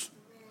frutos.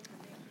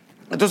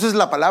 Entonces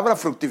la palabra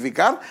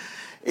fructificar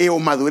o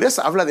madurez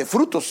habla de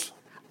frutos,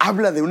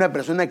 habla de una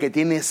persona que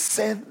tiene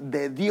sed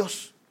de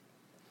Dios.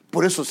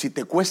 Por eso, si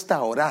te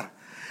cuesta orar,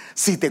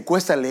 si te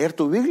cuesta leer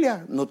tu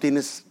Biblia, no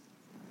tienes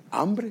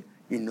hambre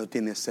y no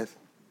tienes sed.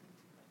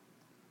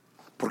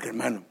 Porque,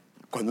 hermano,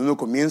 cuando uno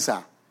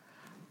comienza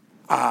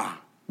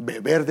a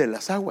beber de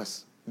las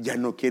aguas, ya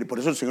no quiere. Por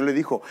eso el Señor le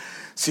dijo,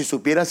 si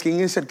supieras quién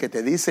es el que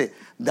te dice,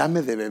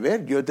 dame de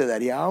beber, yo te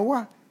daría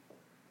agua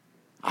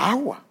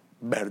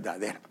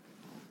verdadera.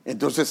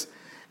 Entonces,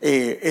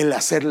 el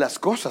hacer las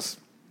cosas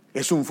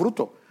es un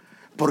fruto,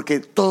 porque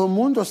todo el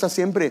mundo está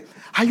siempre,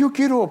 yo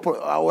quiero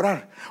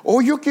orar,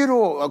 o yo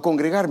quiero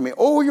congregarme,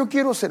 o yo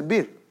quiero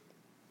servir.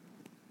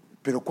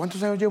 Pero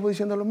 ¿cuántos años llevo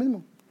diciendo lo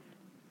mismo?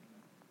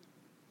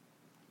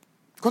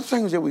 ¿Cuántos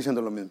años llevo diciendo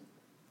lo mismo?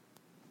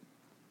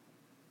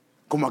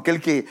 Como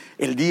aquel que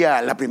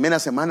la primera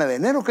semana de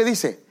enero, que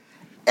dice,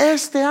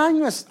 este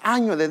año es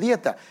año de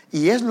dieta,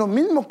 y es lo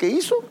mismo que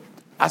hizo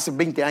hace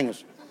 20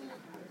 años.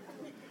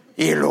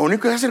 Y lo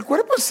único que hace el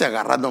cuerpo es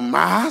agarrando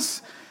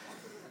más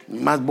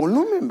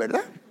volumen,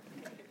 ¿verdad?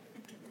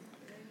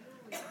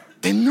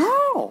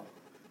 No.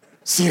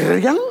 Si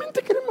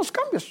realmente queremos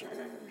cambios,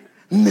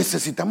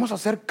 necesitamos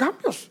hacer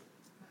cambios.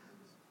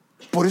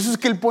 Por eso es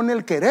que Él pone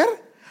el querer,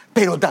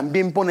 pero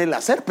también pone el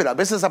hacer. Pero a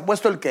veces ha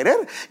puesto el querer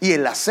y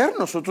el hacer,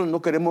 nosotros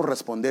no queremos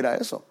responder a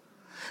eso.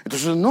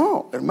 Entonces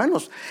no,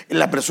 hermanos,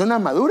 la persona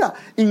madura,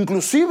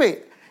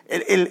 inclusive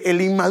el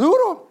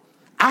inmaduro,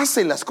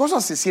 hace las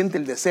cosas y siente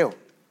el deseo.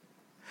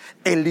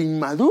 El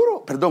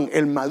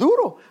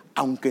maduro,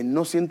 aunque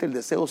no siente el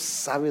deseo,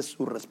 sabe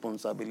su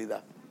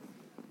responsabilidad.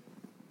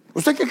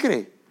 ¿Usted qué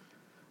cree?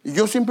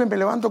 ¿Yo siempre me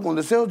levanto con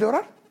deseos de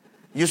orar?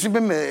 ¿Yo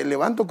siempre me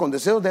levanto con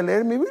deseos de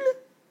leer mi Biblia?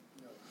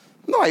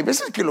 No, hay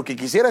veces que lo que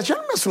quisiera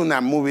echarme es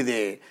una movie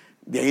de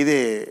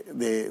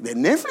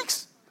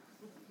Netflix.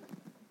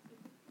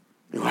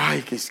 Digo,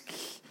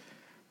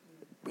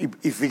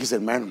 y fíjese,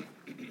 hermano,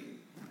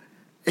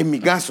 en mi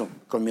caso,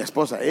 con mi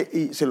esposa,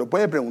 y se lo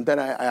puede preguntar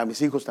a mis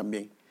hijos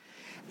también.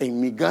 En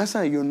mi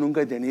casa yo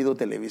nunca he tenido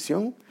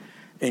televisión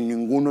en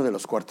ninguno de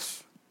los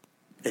cuartos.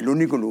 El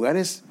único lugar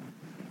es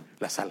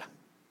la sala.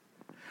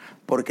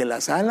 Porque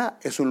la sala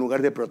es un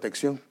lugar de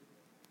protección.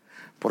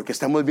 Porque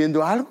estamos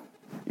viendo algo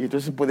y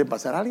entonces puede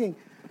pasar alguien.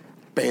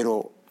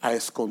 Pero a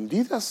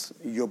escondidas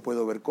yo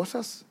puedo ver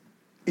cosas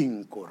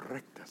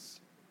incorrectas.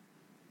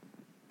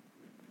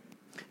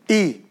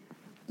 Y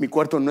mi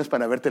cuarto no es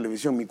para ver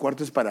televisión, mi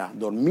cuarto es para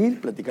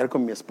dormir, platicar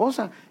con mi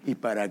esposa y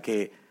para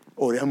que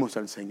oremos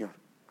al Señor.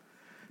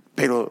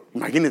 Pero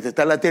imagínate,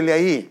 está la tele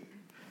ahí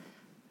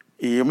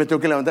y yo me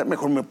tengo que levantar,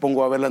 mejor me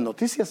pongo a ver las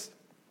noticias.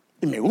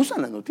 Y me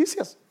gustan las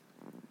noticias.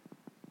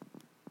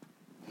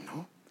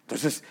 ¿No?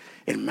 Entonces,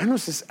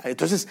 hermanos,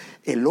 entonces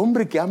el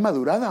hombre que ha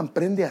madurado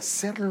aprende a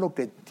hacer lo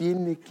que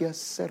tiene que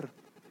hacer.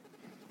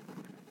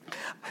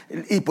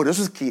 Y por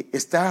eso es que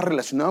está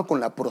relacionado con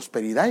la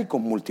prosperidad y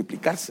con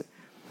multiplicarse.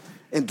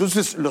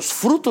 Entonces, los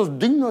frutos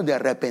dignos de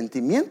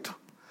arrepentimiento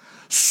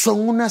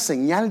son una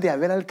señal de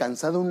haber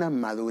alcanzado una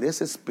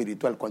madurez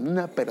espiritual. Cuando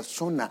una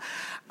persona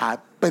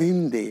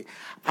aprende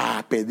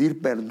a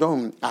pedir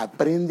perdón,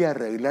 aprende a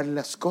arreglar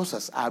las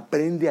cosas,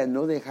 aprende a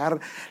no dejar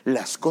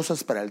las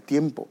cosas para el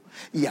tiempo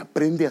y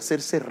aprende a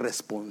hacerse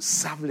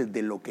responsable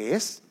de lo que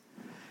es,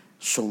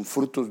 son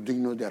frutos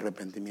dignos de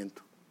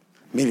arrepentimiento.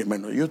 Mire,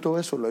 hermano, yo todo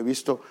eso lo he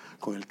visto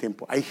con el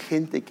tiempo. Hay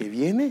gente que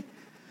viene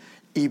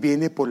y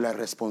viene por la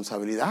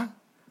responsabilidad,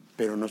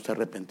 pero no está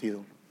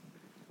arrepentido.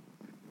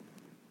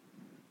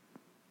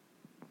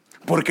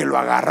 Porque lo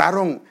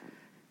agarraron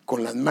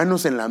con las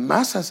manos en la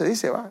masa, se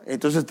dice, ¿va?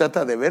 Entonces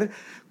trata de ver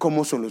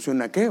cómo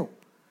soluciona aquello,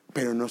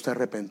 pero no está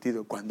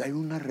arrepentido. Cuando hay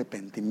un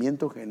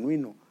arrepentimiento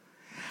genuino,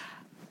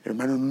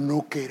 hermano,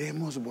 no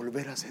queremos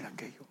volver a hacer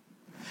aquello.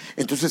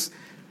 Entonces,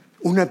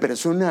 una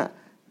persona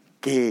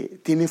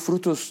que tiene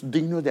frutos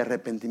dignos de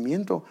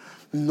arrepentimiento,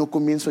 no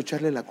comienzo a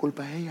echarle la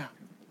culpa a ella.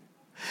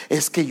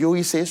 Es que yo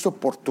hice eso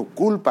por tu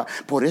culpa,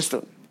 por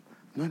esto.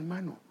 No,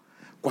 hermano.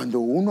 Cuando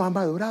uno ha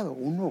madurado,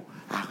 uno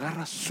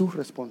agarra su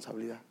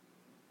responsabilidad.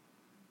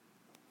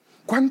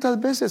 ¿Cuántas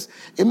veces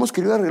hemos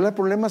querido arreglar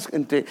problemas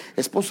entre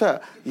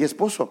esposa y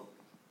esposo?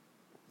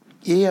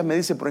 Y ella me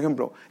dice, por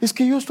ejemplo, es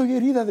que yo estoy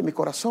herida de mi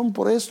corazón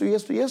por esto y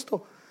esto y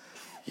esto.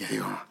 Y yo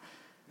digo,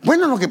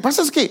 bueno, lo que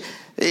pasa es que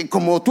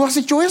como tú has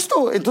hecho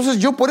esto, entonces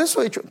yo por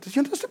eso he hecho. Entonces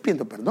yo no estoy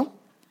pidiendo perdón.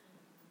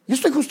 Yo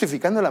estoy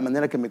justificando la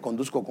manera que me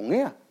conduzco con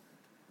ella.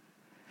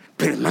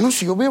 Pero hermano,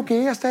 si yo veo que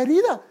ella está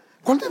herida,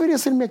 ¿cuál debería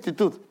ser mi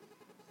actitud?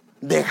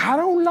 Dejar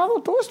a un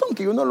lado todo esto,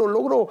 aunque yo no lo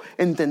logro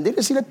entender,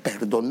 decirle,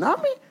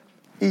 perdóname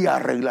y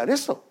arreglar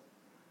eso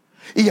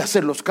y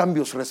hacer los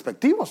cambios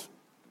respectivos.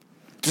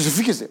 Entonces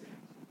fíjese,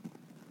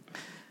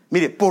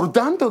 mire, por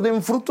tanto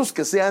den frutos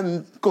que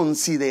sean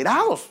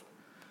considerados.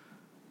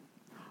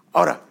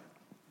 Ahora,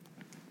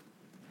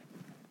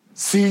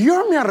 si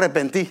yo me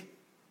arrepentí,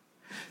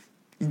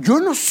 yo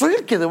no soy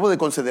el que debo de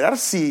considerar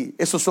si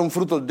esos son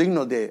frutos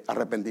dignos de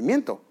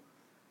arrepentimiento.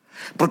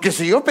 Porque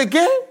si yo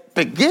pequé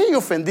y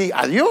ofendí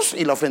a Dios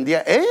y la ofendí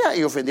a ella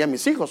y ofendí a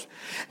mis hijos,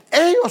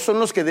 ellos son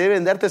los que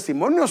deben dar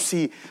testimonio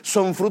si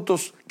son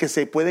frutos que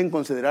se pueden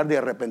considerar de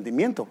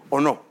arrepentimiento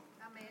o no.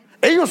 Amén.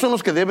 Ellos son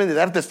los que deben de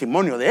dar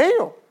testimonio de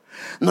ello.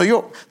 No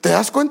yo. ¿Te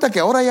das cuenta que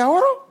ahora ya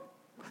oro?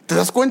 ¿Te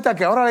das cuenta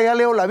que ahora ya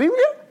leo la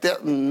Biblia?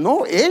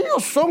 No,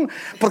 ellos son.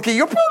 Porque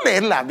yo puedo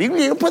leer la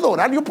Biblia, yo puedo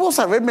orar, yo puedo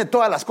saberme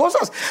todas las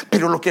cosas,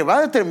 pero lo que va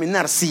a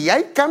determinar si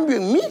hay cambio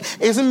en mí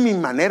es mi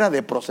manera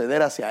de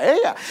proceder hacia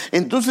ella.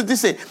 Entonces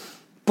dice,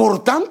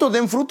 por tanto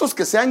den frutos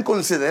que sean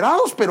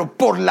considerados, pero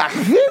por la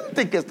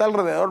gente que está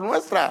alrededor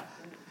nuestra,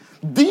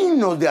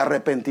 dignos de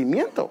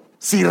arrepentimiento.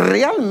 Si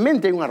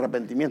realmente hay un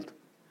arrepentimiento.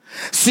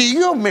 Si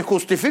yo me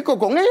justifico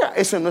con ella,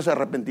 eso no es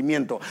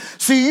arrepentimiento.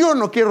 Si yo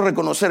no quiero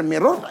reconocer mi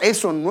error,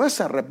 eso no es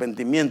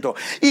arrepentimiento.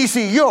 Y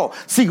si yo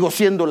sigo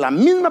siendo la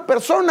misma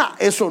persona,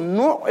 eso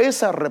no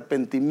es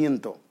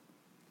arrepentimiento.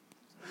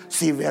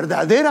 Si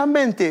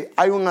verdaderamente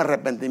hay un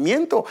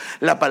arrepentimiento,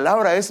 la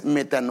palabra es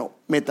metanoia,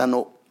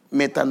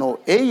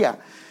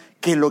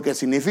 que lo que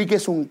significa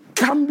es un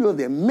cambio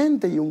de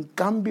mente y un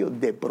cambio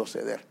de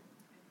proceder.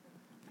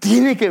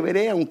 Tiene que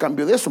ver un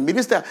cambio de eso. Mire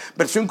esta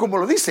versión como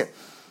lo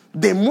dice.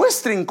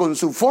 Demuestren con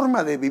su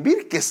forma de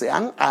vivir que se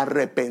han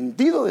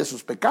arrepentido de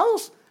sus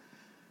pecados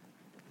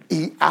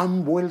y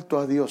han vuelto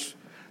a Dios.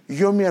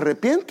 Yo me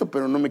arrepiento,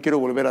 pero no me quiero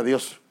volver a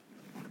Dios.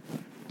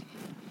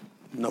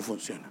 No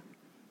funciona.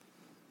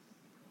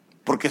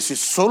 Porque si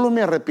solo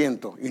me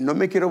arrepiento y no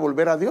me quiero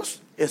volver a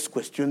Dios, es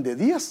cuestión de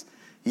días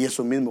y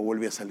eso mismo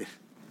vuelve a salir.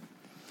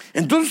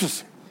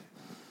 Entonces,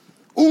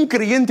 un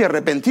creyente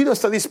arrepentido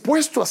está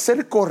dispuesto a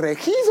ser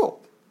corregido.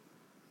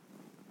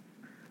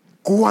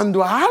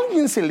 Cuando a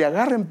alguien se le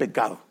agarra en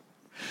pecado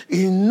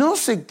y no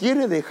se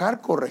quiere dejar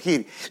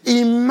corregir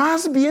y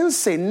más bien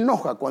se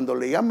enoja cuando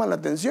le llama la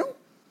atención,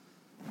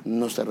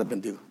 no está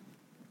arrepentido.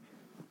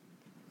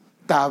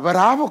 Está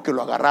bravo que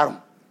lo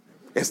agarraron,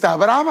 está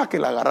brava que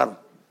la agarraron,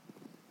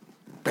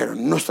 pero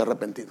no está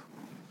arrepentido.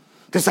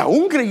 Entonces, a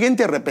un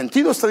creyente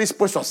arrepentido está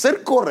dispuesto a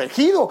ser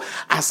corregido,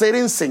 a ser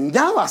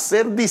enseñado, a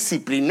ser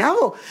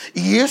disciplinado.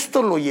 Y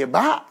esto lo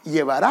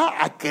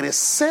llevará a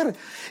crecer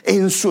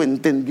en su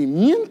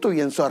entendimiento y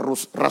en su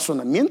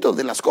razonamiento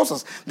de las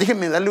cosas.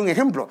 Déjenme darle un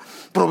ejemplo.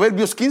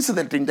 Proverbios 15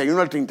 del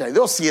 31 al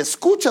 32. Si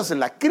escuchas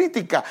la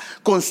crítica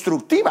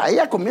constructiva,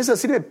 ella comienza a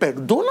decirle,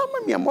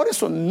 perdóname mi amor,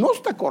 eso no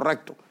está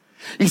correcto.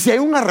 Y si hay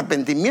un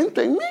arrepentimiento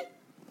en mí,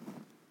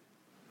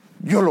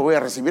 yo lo voy a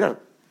recibir.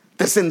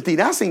 Te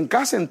sentirás en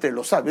casa entre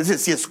los sabios. Es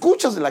decir, si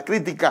escuchas la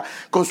crítica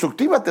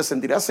constructiva, te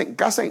sentirás en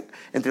casa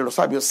entre los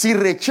sabios. Si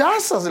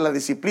rechazas la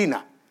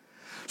disciplina,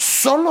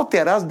 solo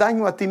te harás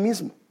daño a ti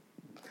mismo.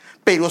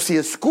 Pero si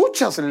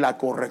escuchas la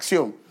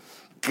corrección,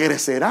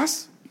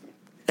 crecerás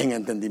en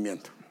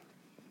entendimiento.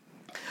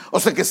 O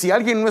sea que si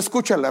alguien no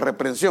escucha la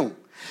reprensión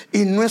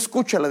y no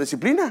escucha la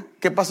disciplina,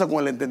 ¿qué pasa con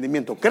el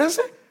entendimiento?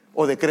 ¿Crece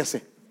o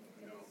decrece?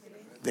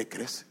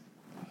 Decrece.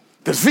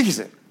 Entonces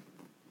fíjese.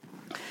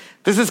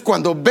 Entonces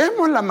cuando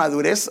vemos la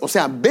madurez, o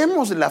sea,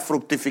 vemos la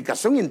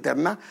fructificación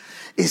interna,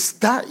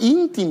 está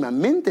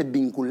íntimamente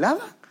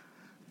vinculada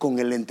con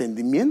el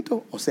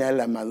entendimiento, o sea,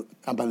 la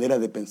manera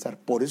de pensar.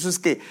 Por eso es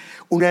que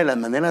una de las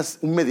maneras,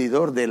 un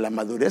medidor de la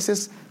madurez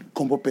es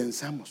cómo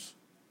pensamos,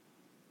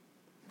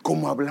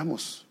 cómo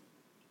hablamos,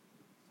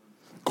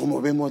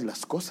 cómo vemos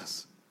las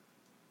cosas.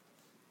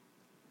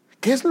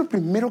 ¿Qué es lo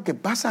primero que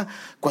pasa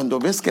cuando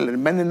ves que la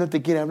hermana no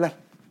te quiere hablar?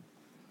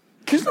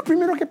 ¿Qué es lo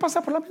primero que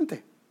pasa por la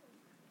mente?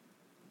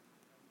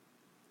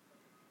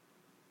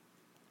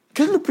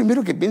 ¿Qué es lo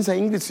primero que piensa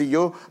Ingrid si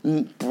yo,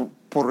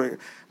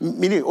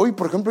 mire, hoy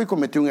por ejemplo, hoy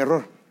cometí un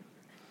error?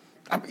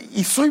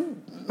 Y soy,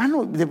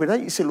 mano, de verdad,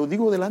 y se lo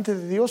digo delante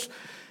de Dios,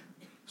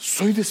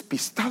 soy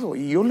despistado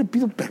y yo le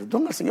pido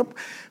perdón al Señor.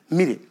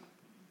 Mire,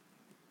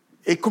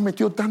 he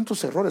cometido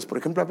tantos errores. Por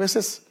ejemplo, a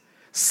veces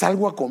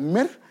salgo a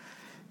comer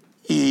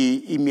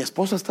y mi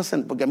esposa está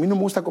sentada, porque a mí no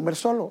me gusta comer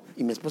solo,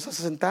 y mi esposa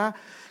está sentada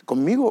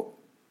conmigo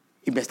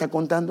y me está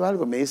contando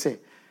algo. Me dice,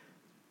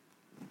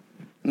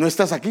 ¿no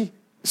estás aquí?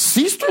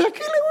 Sí, estoy aquí,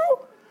 le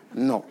digo.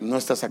 No, no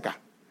estás acá.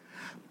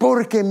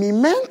 Porque mi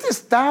mente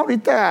está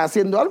ahorita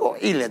haciendo algo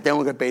y le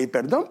tengo que pedir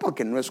perdón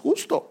porque no es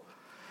justo.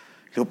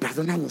 Le digo,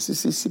 perdóname,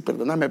 sí,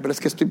 perdóname, pero es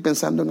que estoy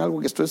pensando en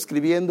algo que estoy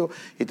escribiendo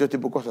y todo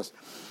tipo de cosas.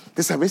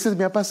 Entonces a veces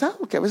me ha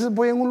pasado que a veces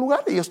voy en un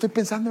lugar y yo estoy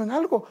pensando en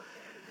algo.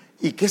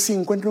 ¿Y qué si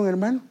encuentro un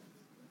hermano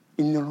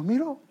y no lo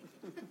miro?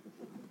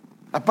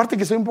 Aparte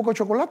que soy un poco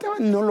chocolate,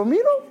 no lo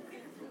miro.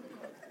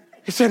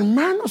 Ese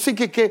hermano sí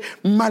que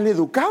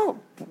maleducado.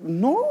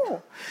 No.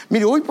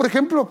 Mire, hoy por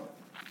ejemplo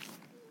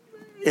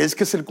es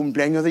que es el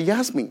cumpleaños de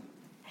Yasmin.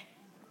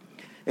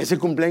 Es el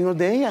cumpleaños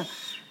de ella.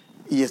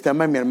 Y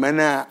estaba mi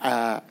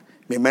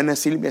hermana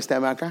Silvia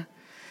estaba acá.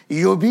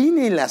 Y yo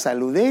vine y la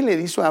saludé, le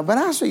di su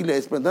abrazo y le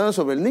despertaron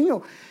sobre el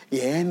niño.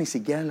 Y a ella ni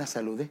siquiera la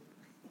saludé.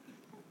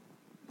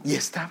 Y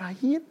estaba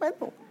allí,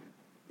 hermano.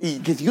 Y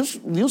que Dios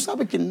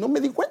sabe que no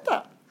me di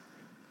cuenta.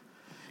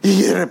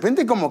 Y de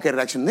repente como que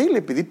reaccioné y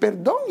le pedí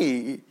perdón.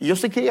 Y yo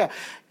sé que ella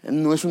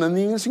no es una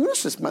niña, sino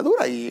es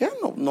madura. Y ella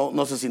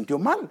no se sintió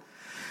mal.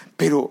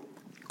 Pero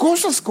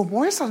cosas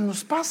como esas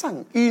nos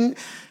pasan. Y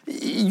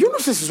yo no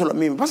sé si solo a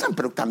mí me pasan,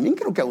 pero también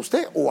creo que a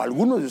usted o a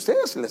algunos de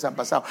ustedes les han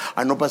pasado.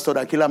 No, pastor,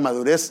 aquí la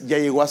madurez ya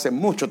llegó hace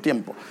mucho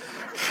tiempo.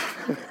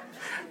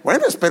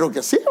 Bueno, espero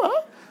que sí, ¿va?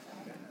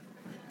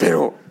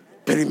 Pero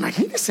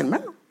imagínese,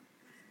 hermano.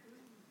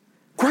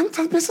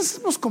 ¿Cuántas veces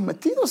hemos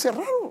cometido ese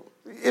error,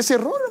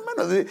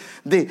 hermano?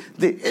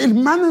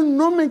 Hermano,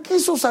 no me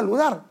quiso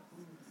saludar.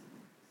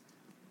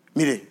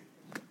 Mire,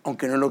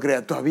 aunque no lo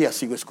crea, todavía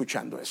sigo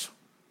escuchando eso.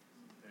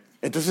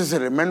 Entonces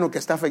el hermano que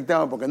está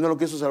afectado porque no lo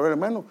quiso saludar,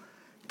 hermano,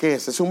 ¿qué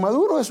es? ¿Es un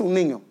maduro o es un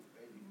niño?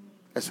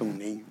 Es un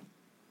niño.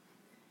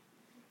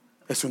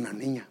 Es una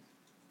niña.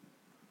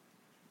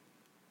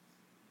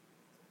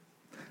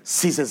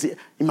 Sí,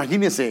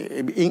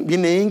 imagínense,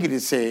 viene Ingrid,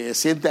 se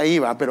sienta ahí,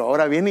 va, pero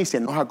ahora viene y se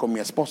enoja con mi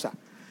esposa.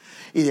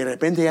 Y de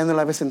repente ya no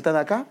la ve sentada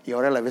acá y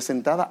ahora la ve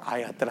sentada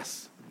ahí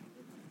atrás.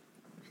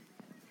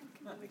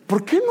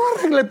 ¿Por qué no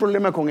arregla el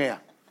problema con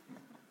ella?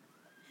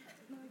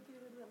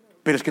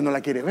 Pero es que no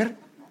la quiere ver.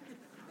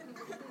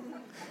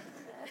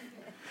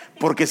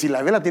 Porque si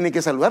la ve la tiene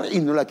que saludar y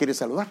no la quiere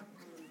saludar.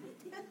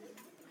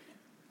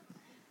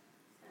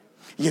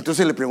 Y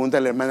entonces le pregunta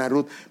a la hermana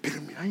Ruth, pero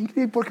mira,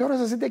 Ingrid, ¿por qué ahora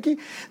se siente aquí?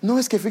 No,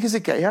 es que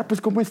fíjese que allá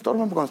pues como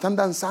estorban cuando están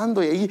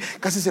danzando y ahí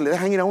casi se le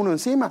dejan ir a uno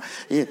encima.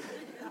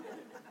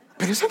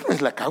 Pero esa no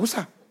es la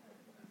causa.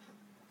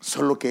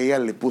 Solo que ella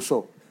le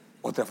puso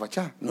otra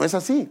fachada. No es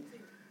así.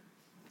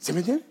 ¿Se me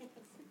entiende?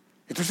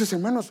 Entonces,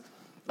 hermanos,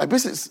 a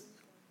veces,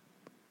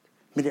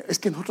 mire, es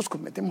que nosotros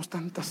cometemos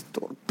tantas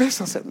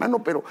torpezas,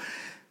 hermano, pero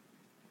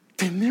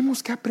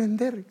tenemos que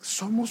aprender.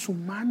 Somos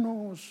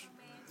humanos.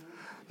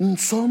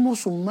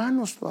 Somos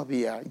humanos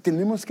todavía y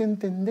tenemos que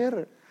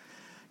entender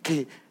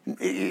que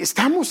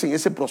estamos en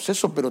ese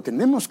proceso, pero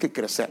tenemos que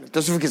crecer.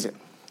 Entonces, fíjese,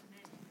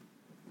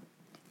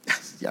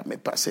 ya me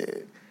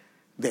pasé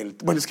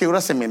bueno, es que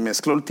ahora se me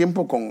mezcló el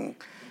tiempo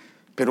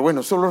pero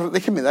bueno, solo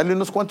déjeme darle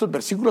unos cuantos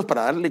versículos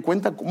para darle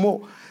cuenta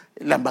cómo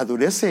la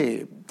madurez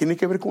tiene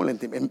que ver con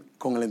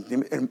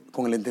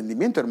el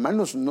entendimiento.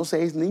 Hermanos, no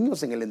seáis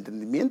niños en el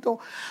entendimiento,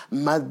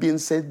 más bien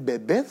sed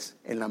bebés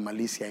en la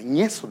malicia. En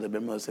eso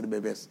debemos de ser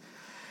bebés.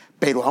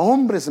 Pero a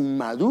hombres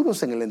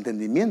maduros en el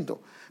entendimiento.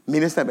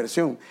 Mira esta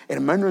versión.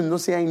 Hermanos, no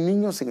sean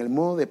niños en el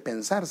modo de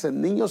pensar, ser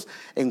niños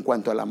en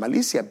cuanto a la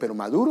malicia, pero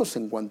maduros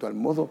en cuanto al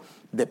modo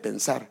de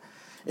pensar.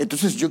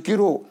 Entonces yo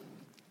quiero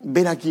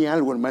ver aquí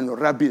algo, hermano,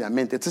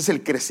 rápidamente. Este es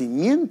el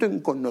crecimiento en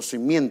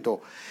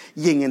conocimiento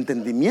y en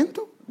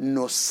entendimiento.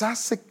 nos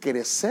hace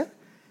crecer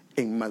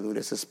en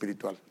madurez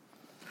espiritual.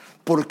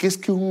 Porque es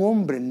que un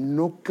hombre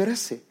no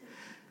crece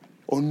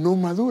o no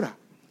madura,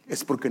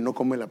 es porque no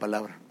come la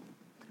palabra,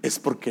 es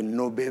porque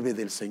no bebe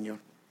del Señor.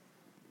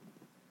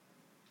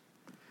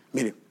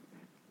 Mire,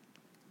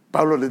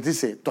 Pablo les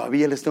dice,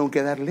 todavía les tengo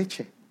que dar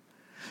leche,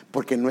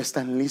 porque no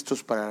están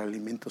listos para el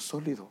alimento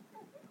sólido.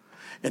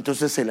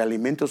 Entonces el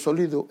alimento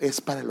sólido es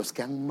para los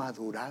que han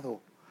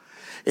madurado.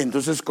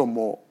 Entonces,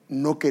 como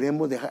no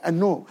queremos dejar,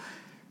 no,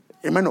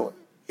 hermano,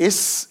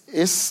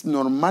 es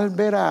normal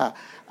ver a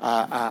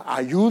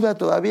Ayuda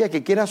todavía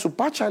que quiera su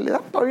pacha, le da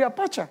todavía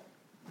pacha.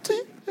 Sí,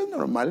 es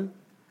normal.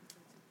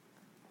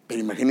 Pero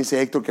imagínense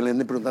a Héctor que le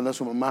ande preguntando a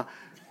su mamá,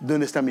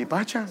 ¿dónde está mi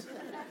pacha?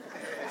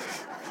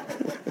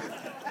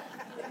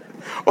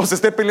 O se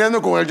esté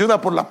peleando con Ayuda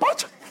por la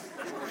pacha.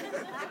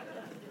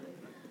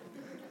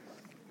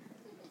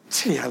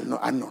 Sí,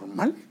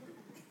 anormal.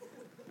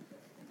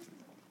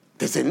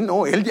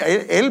 No,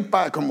 él,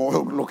 como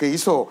lo que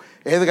hizo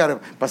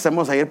Edgar,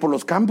 pasamos ayer por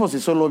los campos y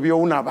solo vio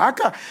una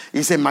vaca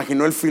y se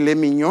imaginó el filé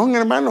miñón,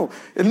 hermano.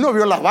 Él no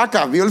vio la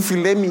vaca, vio el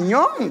filé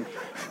miñón.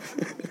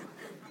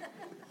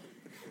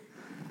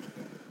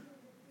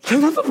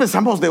 Nosotros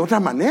pensamos de otra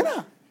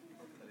manera.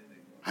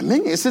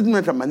 Amén, esa es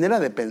nuestra manera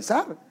de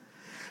pensar.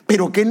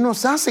 Pero ¿qué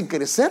nos hace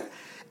crecer?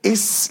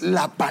 Es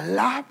la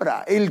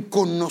palabra, el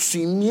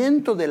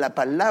conocimiento de la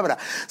palabra.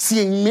 Si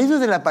en medio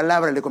de la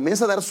palabra le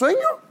comienza a dar sueño,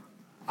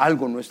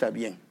 algo no está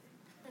bien.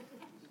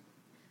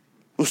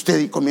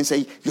 Usted comienza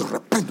ahí, yo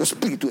reprendo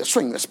espíritu de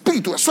sueño,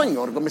 espíritu de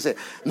sueño.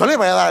 No le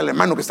vaya a dar al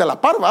hermano que está a la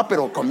par, ¿va?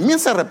 Pero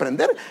comienza a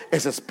reprender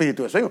ese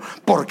espíritu de sueño.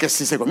 Porque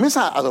si se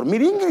comienza a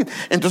dormir Ingrid,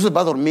 entonces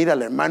va a dormir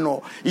al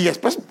hermano y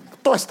después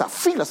toda esta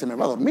fila se me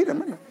va a dormir,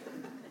 hermano.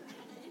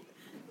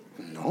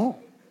 No.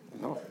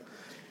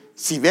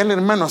 Si ve al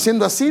hermano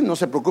haciendo así, no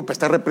se preocupe,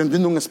 está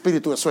reprendiendo un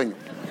espíritu de sueño.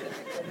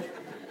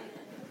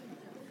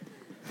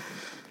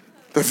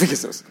 Entonces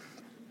fíjense,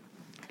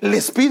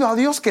 les pido a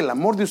Dios que el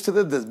amor de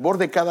ustedes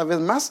desborde cada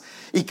vez más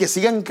y que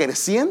sigan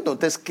creciendo.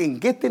 Entonces, ¿en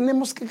qué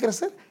tenemos que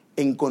crecer?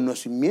 En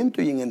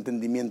conocimiento y en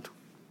entendimiento.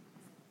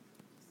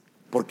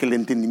 Porque el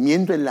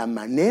entendimiento es la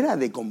manera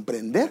de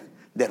comprender,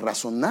 de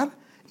razonar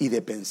y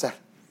de pensar.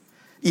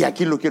 Y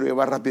aquí lo quiero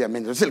llevar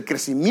rápidamente. Entonces, el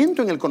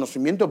crecimiento en el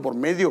conocimiento por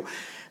medio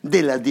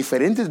de las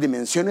diferentes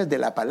dimensiones de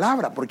la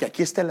palabra, porque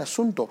aquí está el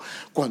asunto.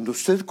 Cuando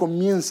usted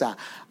comienza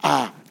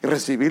a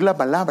recibir la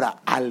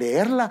palabra, a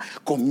leerla,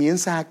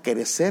 comienza a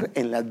crecer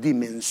en las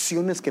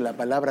dimensiones que la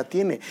palabra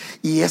tiene,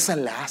 y esa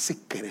la hace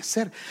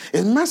crecer.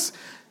 Es más,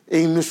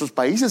 en nuestros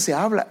países se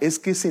habla, es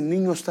que ese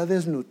niño está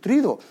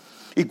desnutrido.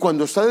 Y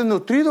cuando está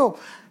desnutrido,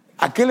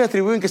 ¿a qué le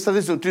atribuyen que está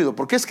desnutrido?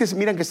 ¿Por qué es que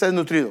miran que está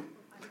desnutrido?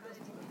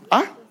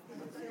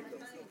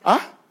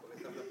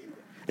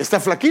 Está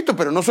flaquito,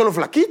 pero no solo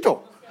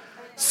flaquito,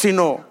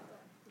 sino,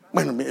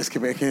 bueno, es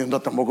que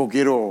no, tampoco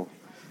quiero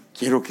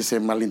que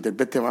se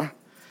malinterprete, ¿va?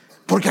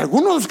 Porque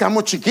algunos nos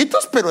quedamos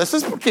chiquitos, pero eso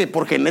es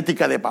por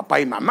genética de papá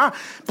y mamá.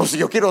 Pues si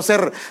yo quiero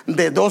ser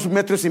de 2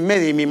 metros y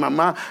medio y mi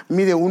mamá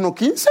mide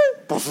 1.15,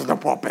 pues no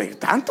puedo pedir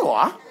tanto,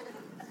 ¿ah?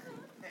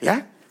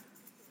 ¿Ya?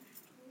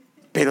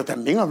 Pero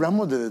también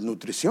hablamos de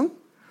desnutrición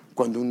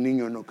cuando un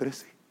niño no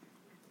crece.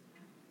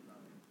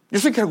 Yo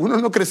sé que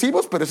algunos no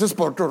crecimos, pero eso es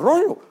por otro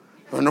rollo.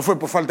 Pero no fue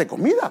por falta de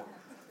comida.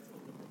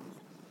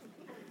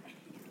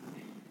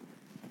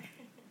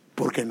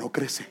 Porque no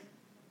crece.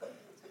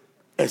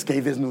 Es que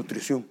hay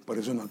desnutrición, por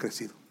eso no ha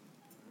crecido.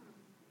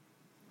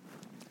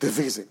 Entonces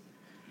fíjese.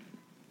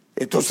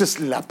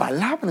 Entonces la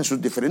palabra en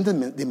sus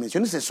diferentes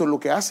dimensiones, eso es lo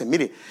que hace.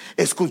 Mire,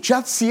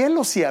 escuchad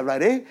cielos y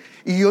hablaré,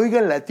 y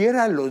oiga la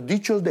tierra los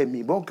dichos de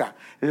mi boca,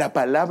 la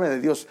palabra de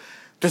Dios.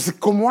 Entonces,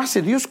 ¿cómo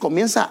hace Dios?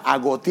 Comienza a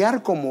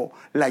gotear como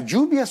la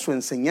lluvia su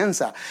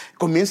enseñanza,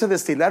 comienza a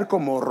destilar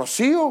como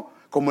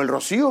el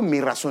rocío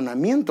mi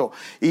razonamiento.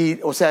 Y,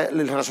 o sea,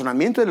 el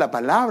razonamiento de la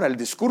palabra, el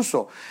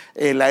discurso.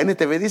 La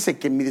NTV dice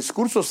que mi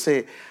discurso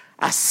se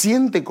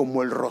asiente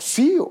como el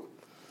rocío,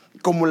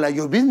 como la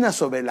llovizna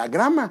sobre la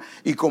grama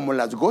y como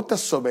las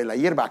gotas sobre la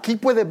hierba. Aquí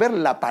puede ver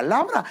la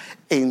palabra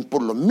en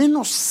por lo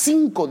menos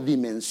 5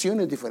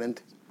 dimensiones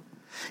diferentes.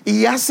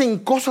 Y hacen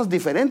cosas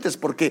diferentes,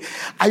 porque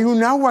hay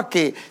un agua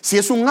que, si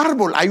es un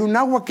árbol, hay un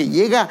agua que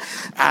llega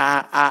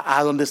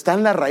a donde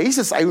están las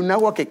raíces. Hay un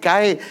agua que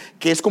cae,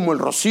 que es como el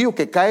rocío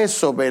que cae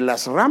sobre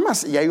las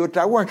ramas, y hay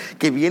otra agua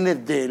que viene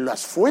de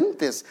las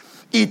fuentes.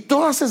 Y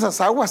todas esas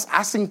aguas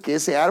hacen que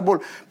ese árbol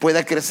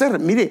pueda crecer.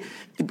 Mire,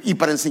 y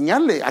para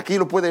enseñarle, aquí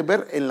lo puede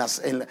ver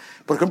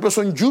por ejemplo,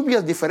 son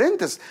lluvias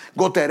diferentes.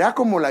 Goteará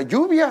como la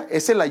lluvia,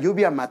 esa es la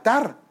lluvia a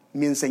matar,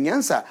 mi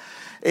enseñanza.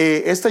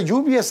 Esta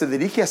lluvia se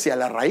dirige hacia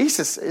las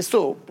raíces.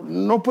 Esto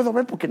no puedo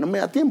ver porque no me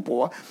da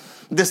tiempo, ¿eh?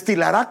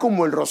 Destilará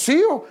como el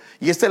rocío,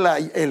 y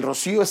el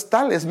rocío es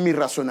tal, es mi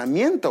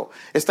razonamiento.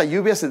 Esta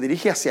lluvia se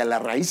dirige hacia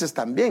las raíces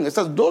también.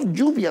 Estas 2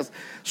 lluvias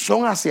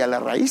son hacia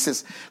las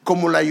raíces,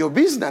 como la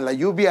llovizna, la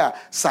lluvia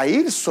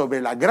sair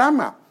sobre la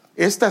grama.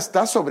 Esta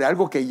está sobre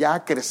algo que ya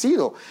ha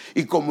crecido,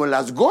 y como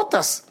las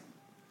gotas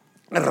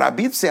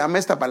Rabid se llama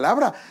esta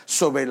palabra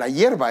sobre la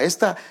hierba.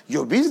 Esta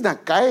llovizna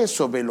cae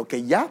sobre lo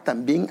que ya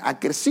también ha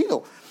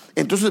crecido.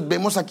 Entonces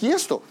vemos aquí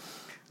esto.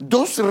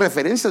 Dos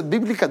referencias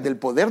bíblicas del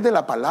poder de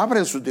la palabra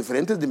en sus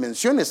diferentes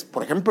dimensiones.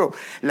 Por ejemplo,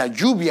 la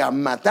lluvia,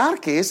 matar,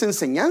 que es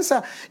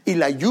enseñanza, y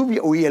la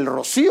lluvia, y el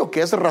rocío,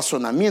 que es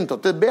razonamiento.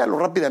 Entonces véalo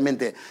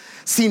rápidamente.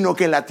 Sino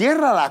que la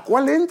tierra a la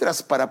cual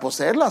entras para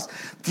poseerlas,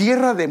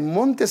 tierra de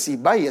montes y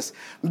valles,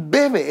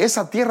 bebe,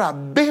 esa tierra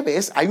bebe,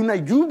 hay una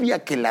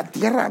lluvia que la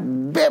tierra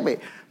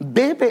bebe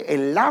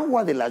el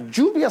agua de las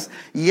lluvias,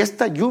 y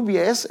esta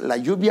lluvia es la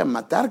lluvia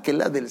matar, que es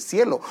la del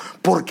cielo,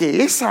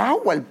 porque esa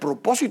agua, el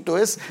propósito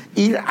es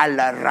ir a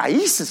las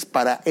raíces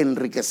para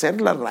enriquecer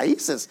las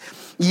raíces.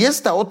 Y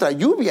esta otra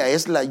lluvia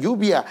es la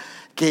lluvia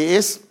que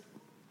es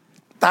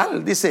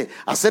tal, dice,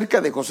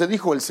 acerca de José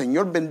dijo: el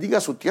Señor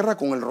bendiga su tierra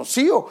con el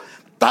rocío,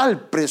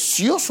 tal,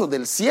 precioso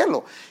del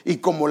cielo, y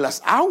como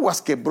las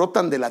aguas que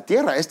brotan de la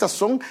tierra. Estas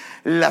son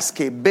las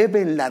que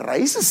beben las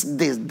raíces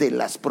desde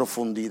las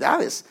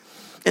profundidades.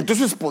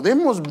 Entonces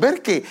podemos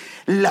ver que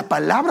la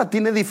palabra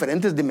tiene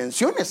diferentes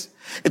dimensiones.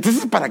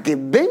 Entonces, para que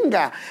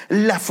venga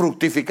la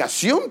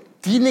fructificación,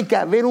 tiene que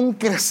haber un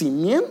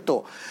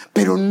crecimiento.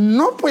 Pero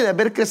no puede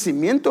haber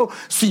crecimiento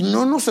si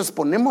no nos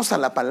exponemos a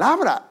la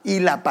palabra. Y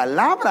la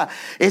palabra,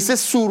 esa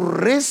es su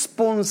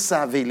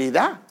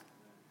responsabilidad.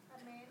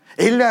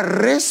 Es la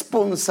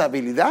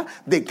responsabilidad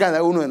de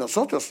cada uno de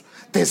nosotros.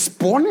 ¿Te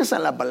expones a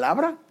la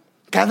palabra?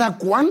 ¿Cada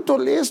cuánto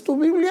lees tu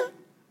Biblia?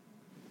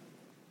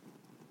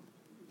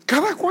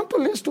 ¿Cada cuánto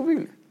lees tu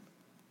Biblia?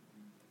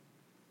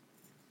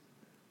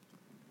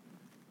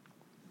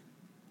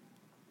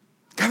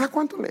 ¿Cada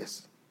cuánto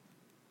lees?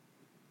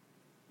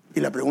 Y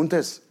la pregunta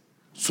es,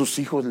 ¿sus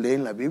hijos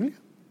leen la Biblia?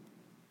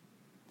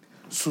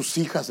 ¿Sus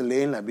hijas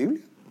leen la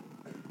Biblia?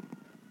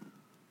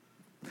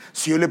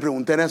 Si yo le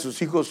preguntara a sus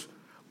hijos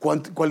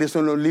cuáles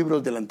son los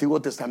libros del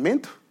Antiguo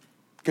Testamento,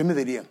 ¿qué me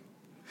dirían?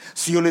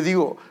 Si yo le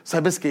digo,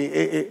 ¿sabes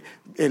que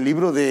el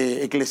libro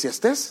de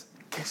Eclesiastés?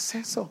 ¿Qué es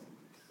eso?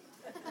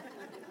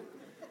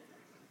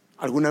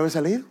 ¿Alguna vez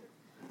ha leído?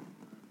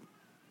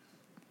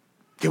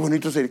 Qué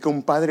bonito sería que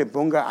un padre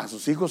ponga a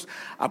sus hijos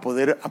a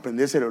poder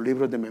aprenderse los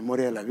libros de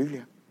memoria de la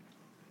Biblia.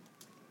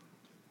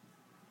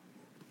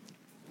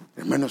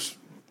 Hermanos,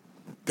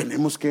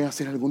 tenemos que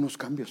hacer algunos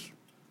cambios,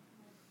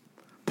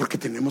 porque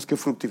tenemos que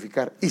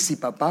fructificar. Y si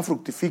papá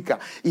fructifica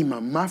y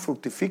mamá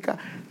fructifica,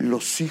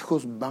 los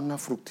hijos van a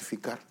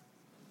fructificar.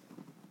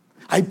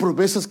 Hay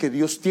promesas que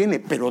Dios tiene,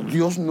 pero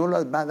Dios no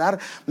las va a dar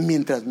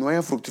mientras no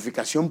haya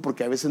fructificación,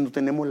 porque a veces no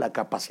tenemos la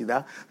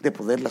capacidad de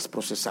poderlas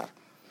procesar.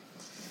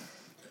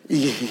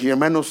 Y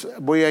hermanos,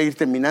 voy a ir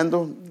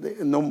terminando.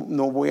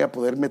 No voy a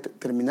poderme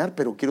terminar,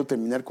 pero quiero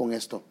terminar con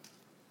esto.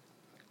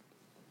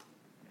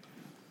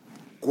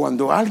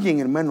 Cuando alguien,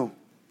 hermano,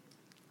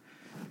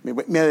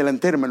 me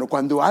adelanté, hermano,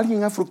 cuando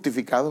alguien ha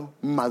fructificado,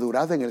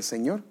 madurado en el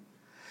Señor,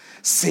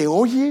 se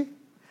oye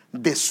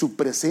de su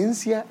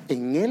presencia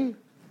en él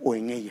o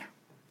en ella.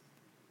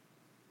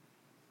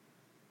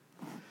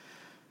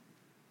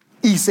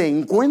 Y se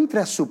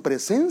encuentra su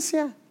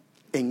presencia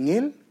en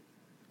él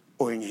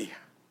o en ella.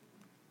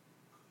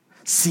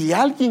 Si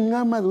alguien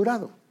ha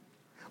madurado,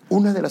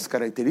 una de las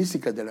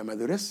características de la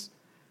madurez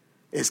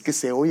es que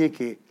se oye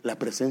que la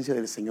presencia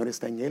del Señor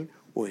está en él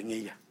o en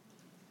ella.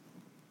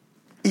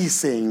 Y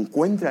se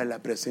encuentra la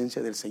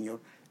presencia del Señor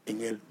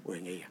en él o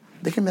en ella.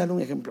 Déjenme dar un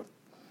ejemplo.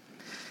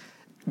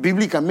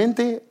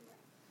 Bíblicamente,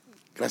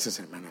 gracias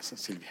hermana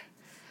Silvia,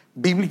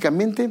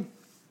 bíblicamente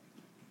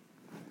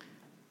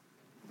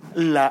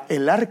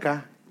el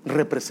arca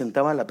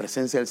representaba la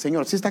presencia del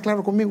Señor. ¿Sí está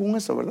claro conmigo en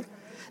eso, verdad?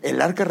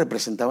 El arca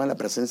representaba la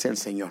presencia del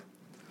Señor.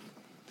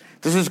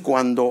 Entonces,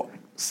 cuando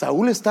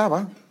Saúl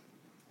estaba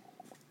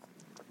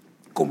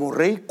como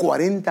rey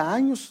 40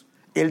 años,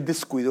 él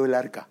descuidó el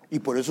arca y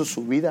por eso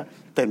su vida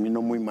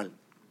terminó muy mal.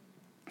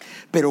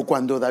 Pero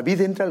cuando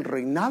David entra al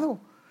reinado,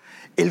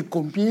 él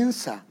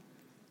comienza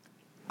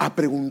a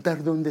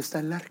preguntar dónde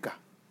está el arca.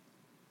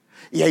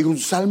 Y hay un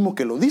salmo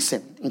que lo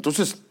dice.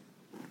 Entonces,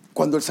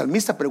 cuando el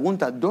salmista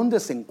pregunta dónde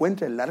se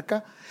encuentra el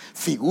arca,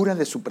 figura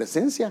de su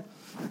presencia,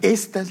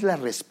 esta es la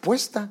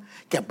respuesta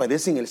que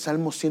aparece en el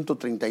Salmo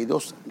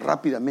 132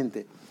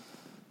 rápidamente.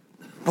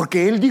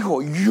 Porque él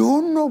dijo,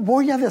 yo no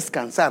voy a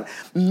descansar,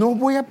 no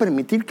voy a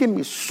permitir que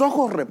mis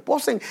ojos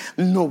reposen,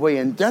 no voy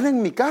a entrar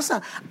en mi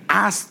casa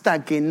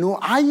hasta que no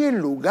haya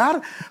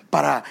lugar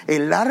para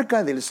el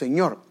arca del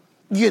Señor.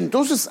 Y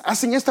entonces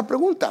hacen esta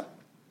pregunta,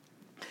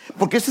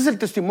 porque este es el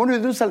testimonio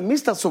de un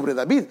salmista sobre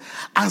David: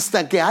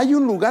 hasta que haya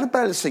un lugar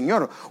para el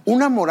Señor,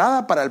 una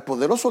morada para el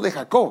poderoso de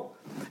Jacob.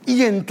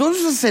 Y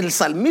entonces el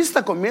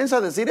salmista comienza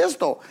a decir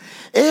esto: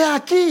 he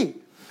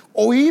aquí,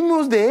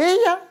 oímos de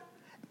ella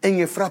en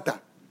Efrata.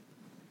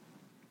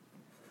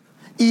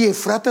 Y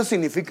Efrata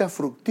significa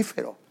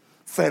fructífero,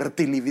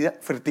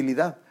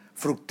 fertilidad,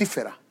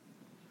 fructífera.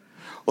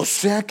 O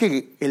sea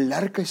que el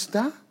arca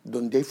está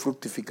donde hay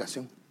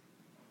fructificación.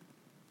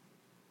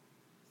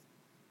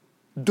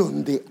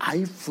 Donde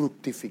hay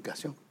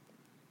fructificación.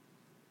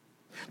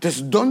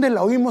 Entonces, ¿dónde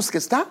la oímos que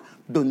está?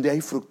 Donde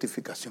hay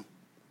fructificación.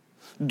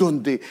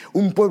 donde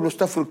un pueblo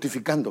está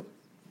fructificando,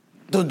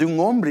 donde un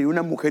hombre y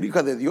una mujer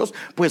hija de Dios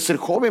puede ser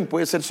joven,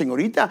 puede ser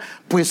señorita,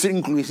 puede ser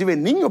inclusive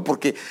niño,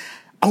 porque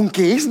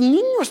aunque es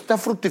niño está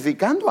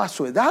fructificando a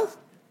su edad.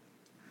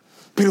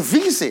 Pero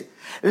fíjese,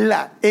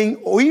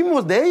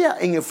 oímos de ella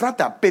en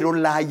Efrata, pero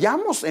la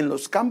hallamos en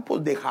los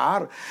campos de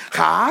Jaar.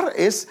 Jaar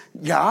es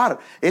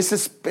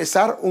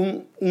espesar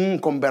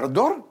con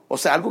verdor, o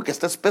sea, algo que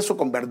está espeso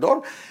con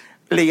verdor.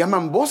 Le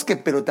llaman bosque,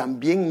 pero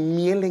también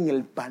miel en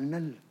el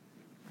panal,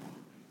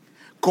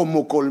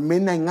 como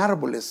colmena en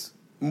árboles,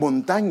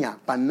 montaña,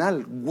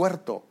 panal,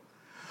 huerto.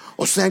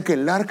 O sea que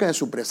el arca de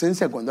su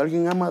presencia, cuando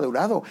alguien ha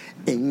madurado,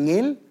 en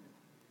él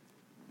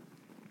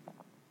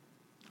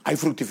hay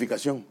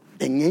fructificación.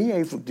 En ella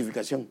hay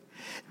fructificación.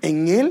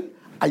 En él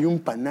hay un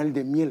panal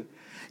de miel.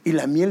 ¿Y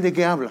la miel de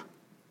qué habla?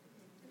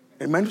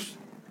 Hermanos,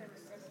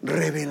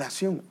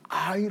 revelación.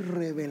 Hay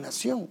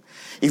revelación.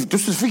 Y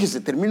entonces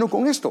fíjese, termino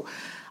con esto.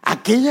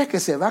 Aquella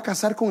que se va a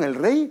casar con el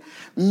rey,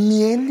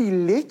 miel y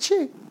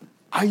leche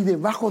hay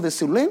debajo de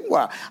su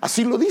lengua.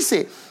 Así lo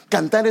dice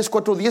Cantares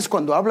 4:10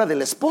 cuando habla de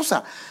la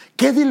esposa.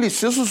 Qué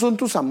deliciosos son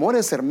tus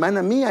amores,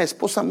 hermana mía,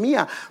 esposa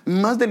mía.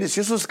 Más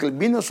deliciosos que el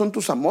vino son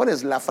tus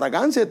amores. La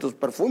fragancia de tus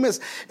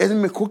perfumes es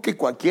mejor que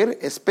cualquier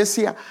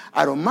especia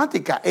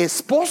aromática.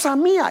 Esposa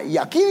mía. Y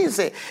aquí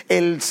dice,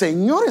 el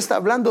Señor está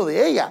hablando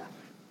de ella.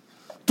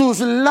 Tus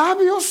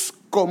labios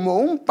como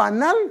un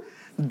panal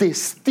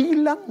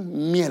destilan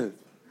miel.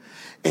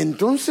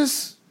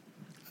 Entonces,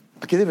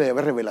 aquí debe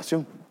haber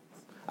revelación.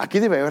 Aquí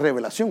debe haber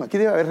revelación, aquí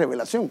debe haber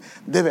revelación,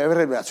 debe haber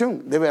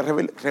revelación, debe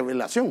haber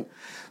revelación.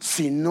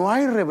 Si no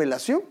hay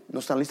revelación, no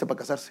están listas para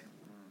casarse.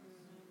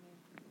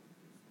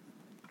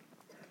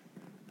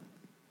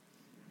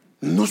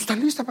 No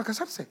están listas para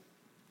casarse.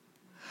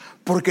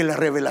 Porque la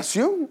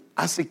revelación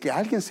hace que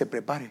alguien se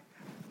prepare,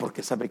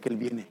 porque sabe que Él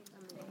viene.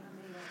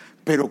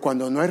 Pero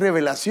cuando no hay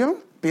revelación,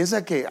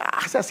 piensa que,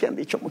 se han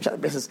dicho muchas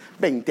veces,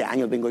 20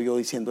 años vengo yo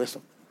diciendo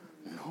eso.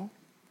 No.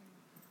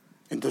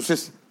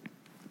 Entonces,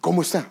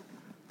 ¿cómo está?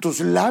 Tus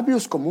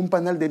labios como un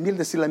panal de miel,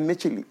 decir la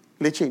leche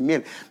y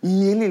miel.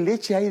 Miel y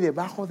leche hay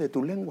debajo de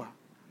tu lengua.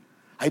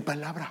 Hay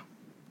palabra.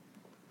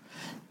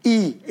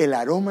 Y el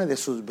aroma de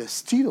sus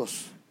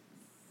vestidos,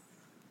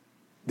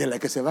 de la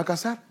que se va a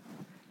casar,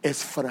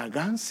 es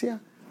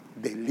fragancia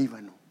del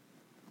Líbano.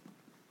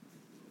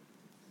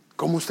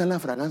 ¿Cómo está la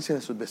fragancia de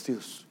sus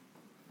vestidos?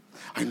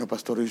 Ay, no,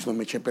 pastor, yo no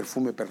me eché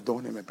perfume,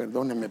 perdóneme,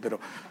 pero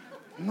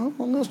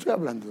no estoy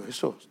hablando de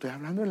eso. Estoy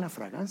hablando de la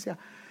fragancia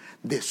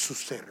de su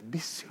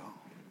servicio.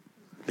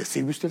 ¿Le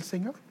sirve usted al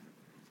Señor?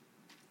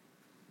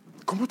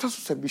 ¿Cómo está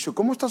su servicio?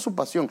 ¿Cómo está su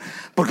pasión?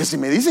 Porque si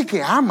me dice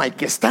que ama y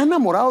que está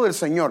enamorado del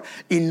Señor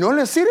y no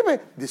le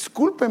sirve,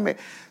 discúlpeme,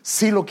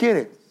 sí lo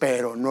quiere,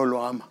 pero no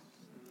lo ama.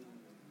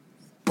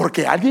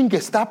 Porque alguien que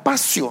está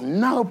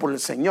apasionado por el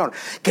Señor,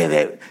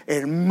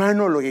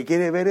 hermano, lo que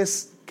quiere ver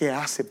es qué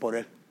hace por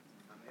Él,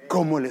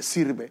 cómo le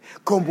sirve,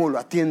 cómo lo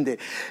atiende.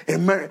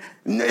 Hermano,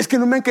 es que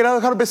no me han querido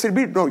dejar de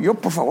servir. No, yo,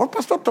 por favor,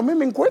 pastor,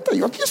 tómeme en cuenta.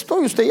 Yo aquí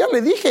estoy, usted ya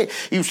le dije,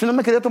 y usted no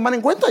me quería tomar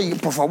en cuenta, y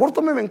por favor,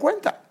 tómeme en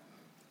cuenta.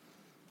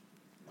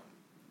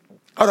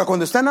 Ahora,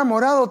 cuando está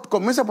enamorado,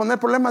 comienza a poner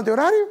problemas de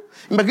horario.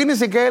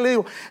 Imagínense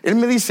que él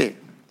me dice,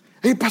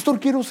 hey, pastor,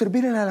 quiero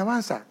servir en la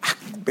alabanza.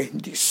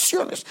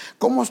 Bendiciones.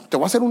 ¿Cómo? Te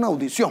voy a hacer una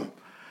audición.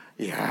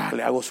 Y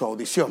le hago su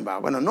audición, va.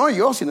 Bueno, no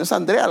yo, sino es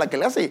Andrea la que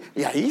le hace.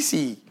 Y ahí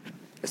sí,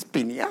 es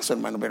piniazo,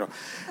 hermano.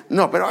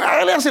 Pero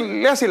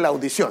le hace la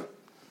audición.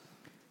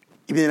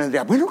 Y viene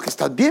Andrea, bueno, que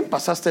estás bien,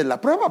 pasaste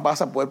la prueba,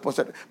 vas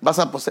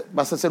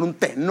a ser un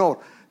tenor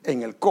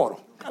en el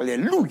coro.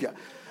 Aleluya.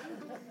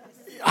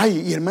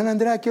 Ay, y hermana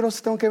Andrea, ¿qué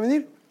horas tengo que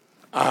venir?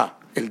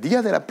 El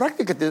día de la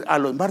práctica, a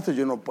los martes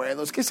yo no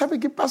puedo. Es que ¿sabe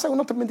qué pasa?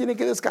 Uno también tiene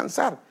que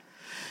descansar.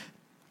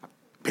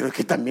 Pero es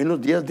que también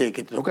los días de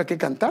que te toca que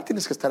cantar,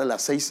 tienes que estar a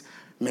las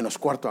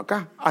 6:45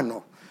 acá.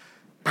 No.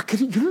 ¿Para qué?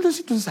 Yo no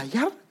necesito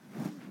ensayar.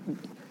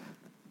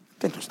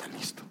 Usted no está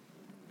listo.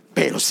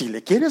 Pero si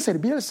le quiere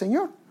servir al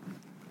Señor,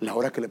 la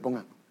hora que le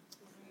pongan.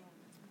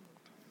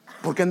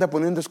 ¿Por qué anda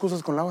poniendo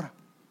excusas con la hora?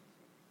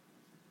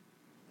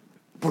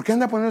 ¿Por qué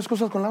anda poniendo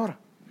excusas con la hora?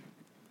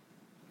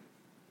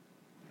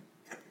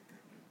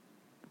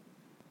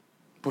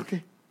 ¿Por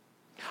qué?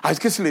 Es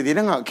que si le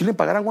dieran aquí le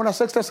pagaran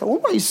horas extras a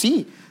uno, ahí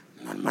sí.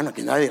 No, hermano,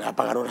 que nadie le va a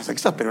pagar horas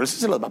extras, pero él sí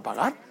se las va a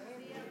pagar.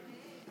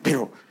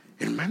 Pero,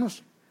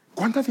 hermanos,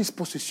 ¿cuánta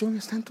disposición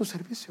está en tu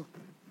servicio?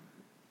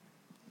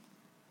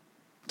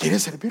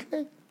 ¿Quieres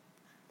servirle?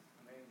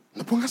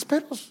 No pongas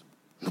peros,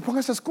 no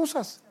pongas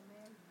excusas.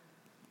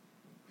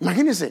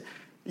 Imagínense,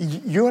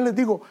 yo les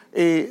digo,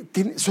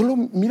 solo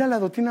mira la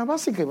doctrina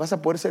básica y vas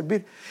a poder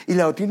servir. Y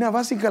la doctrina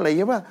básica la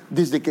lleva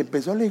desde que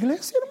empezó la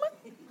iglesia, hermano.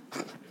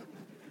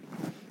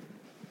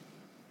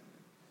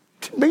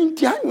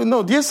 20 años,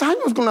 no, 10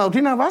 años con la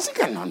doctrina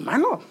básica. No,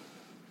 hermano,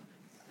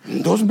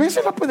 en 2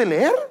 meses la puede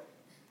leer.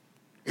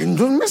 En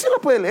 2 meses la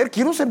puede leer.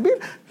 Quiero servir,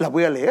 la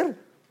voy a leer.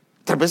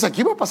 Tal vez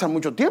aquí va a pasar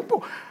mucho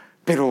tiempo,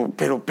 pero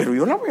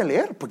yo la voy a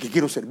leer porque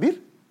quiero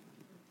servir.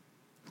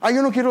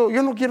 Yo no quiero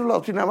la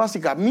doctrina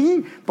básica.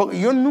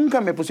 Yo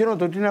nunca me pusieron la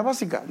doctrina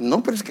básica.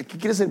 No, pero es que aquí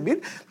quieres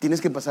servir, tienes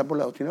que pasar por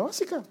la doctrina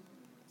básica.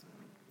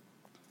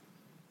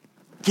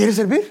 ¿Quieres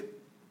servir?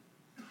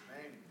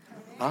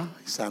 Ay,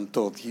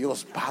 santo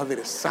Dios,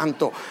 Padre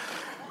Santo.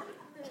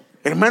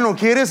 Hermano,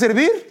 ¿quieres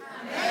servir?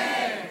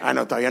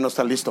 No, todavía no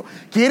está listo.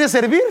 ¿Quieres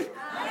servir?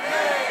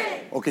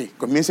 Ok,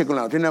 comience con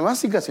la doctrina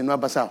básica si no ha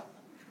pasado.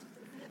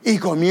 Y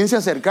comience a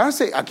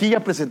acercarse. Aquí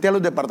ya presenté a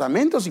los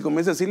departamentos y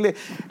comience a decirle: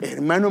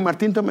 hermano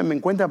Martín, tómeme en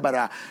cuenta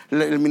para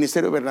el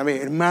ministerio de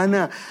Bernabé.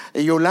 Hermana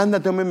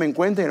Yolanda, tómeme en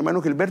cuenta.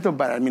 Hermano Gilberto,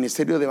 para el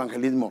ministerio de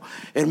evangelismo.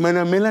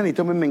 Hermana Melanie,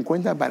 tómeme en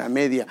cuenta para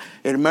media.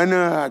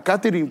 Hermana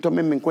Catherine,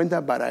 tómeme en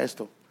cuenta para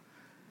esto.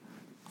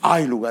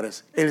 Hay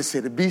lugares. El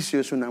servicio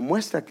es una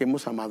muestra que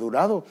hemos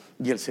amadurado,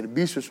 y el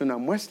servicio es una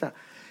muestra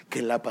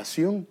que la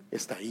pasión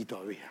está ahí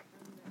todavía.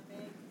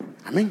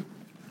 Amén.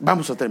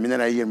 Vamos a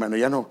terminar ahí, hermano,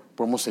 ya no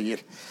podemos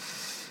seguir.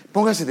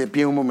 Póngase de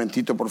pie un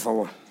momentito, por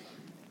favor.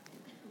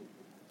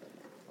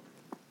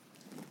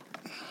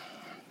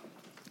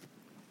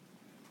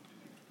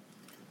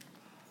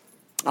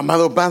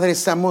 Amado Padre,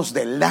 estamos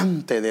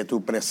delante de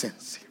tu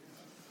presencia.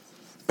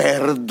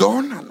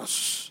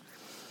 Perdónanos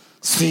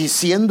si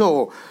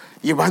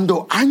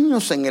llevando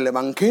años en el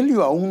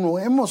evangelio aún no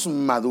hemos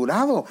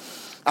madurado,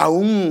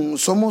 aún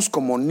somos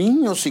como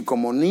niños y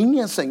como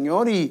niñas,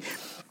 Señor, y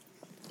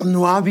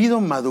no ha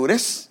habido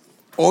madurez.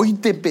 Hoy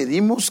te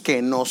pedimos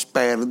que nos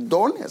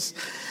perdones.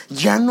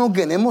 Ya no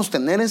queremos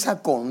tener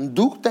esa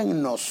conducta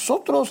en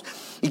nosotros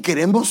y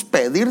queremos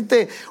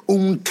pedirte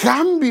un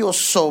cambio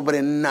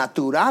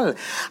sobrenatural.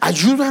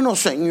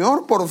 Ayúdanos,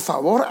 Señor, por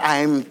favor, a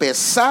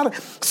empezar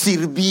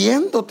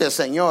sirviéndote,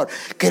 Señor.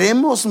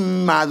 Queremos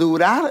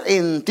madurar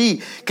en ti.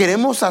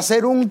 Queremos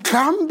hacer un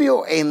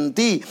cambio en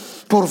ti.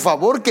 Por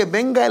favor, que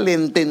venga el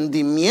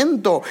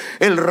entendimiento,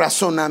 el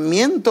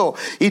razonamiento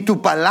y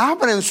tu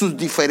palabra en sus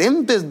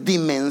diferentes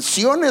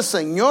dimensiones,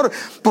 Señor,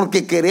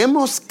 porque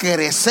queremos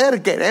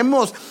crecer,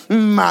 queremos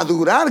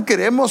madurar,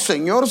 queremos,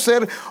 Señor,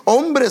 ser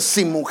hombres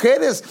y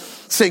mujeres,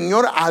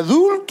 Señor,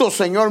 adultos,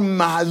 Señor,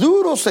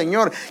 maduros,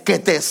 Señor, que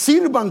te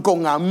sirvan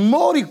con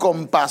amor y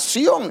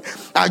compasión.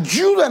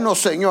 Ayúdanos,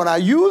 Señor,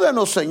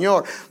 ayúdanos,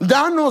 Señor.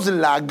 Danos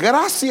la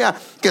gracia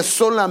que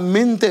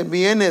solamente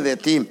viene de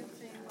ti.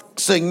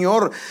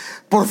 Señor,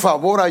 por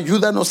favor,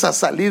 ayúdanos a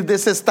salir de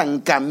ese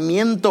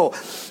estancamiento,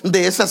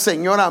 de esa,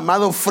 Señor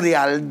amado,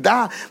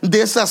 frialdad,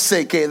 de esa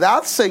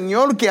sequedad,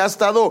 Señor, que ha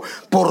estado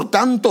por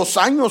tantos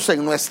años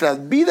en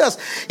nuestras vidas,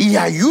 y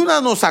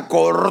ayúdanos a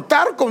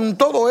cortar con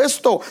todo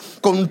esto,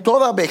 con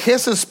toda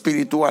vejez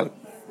espiritual.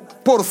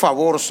 Por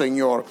favor,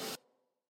 Señor.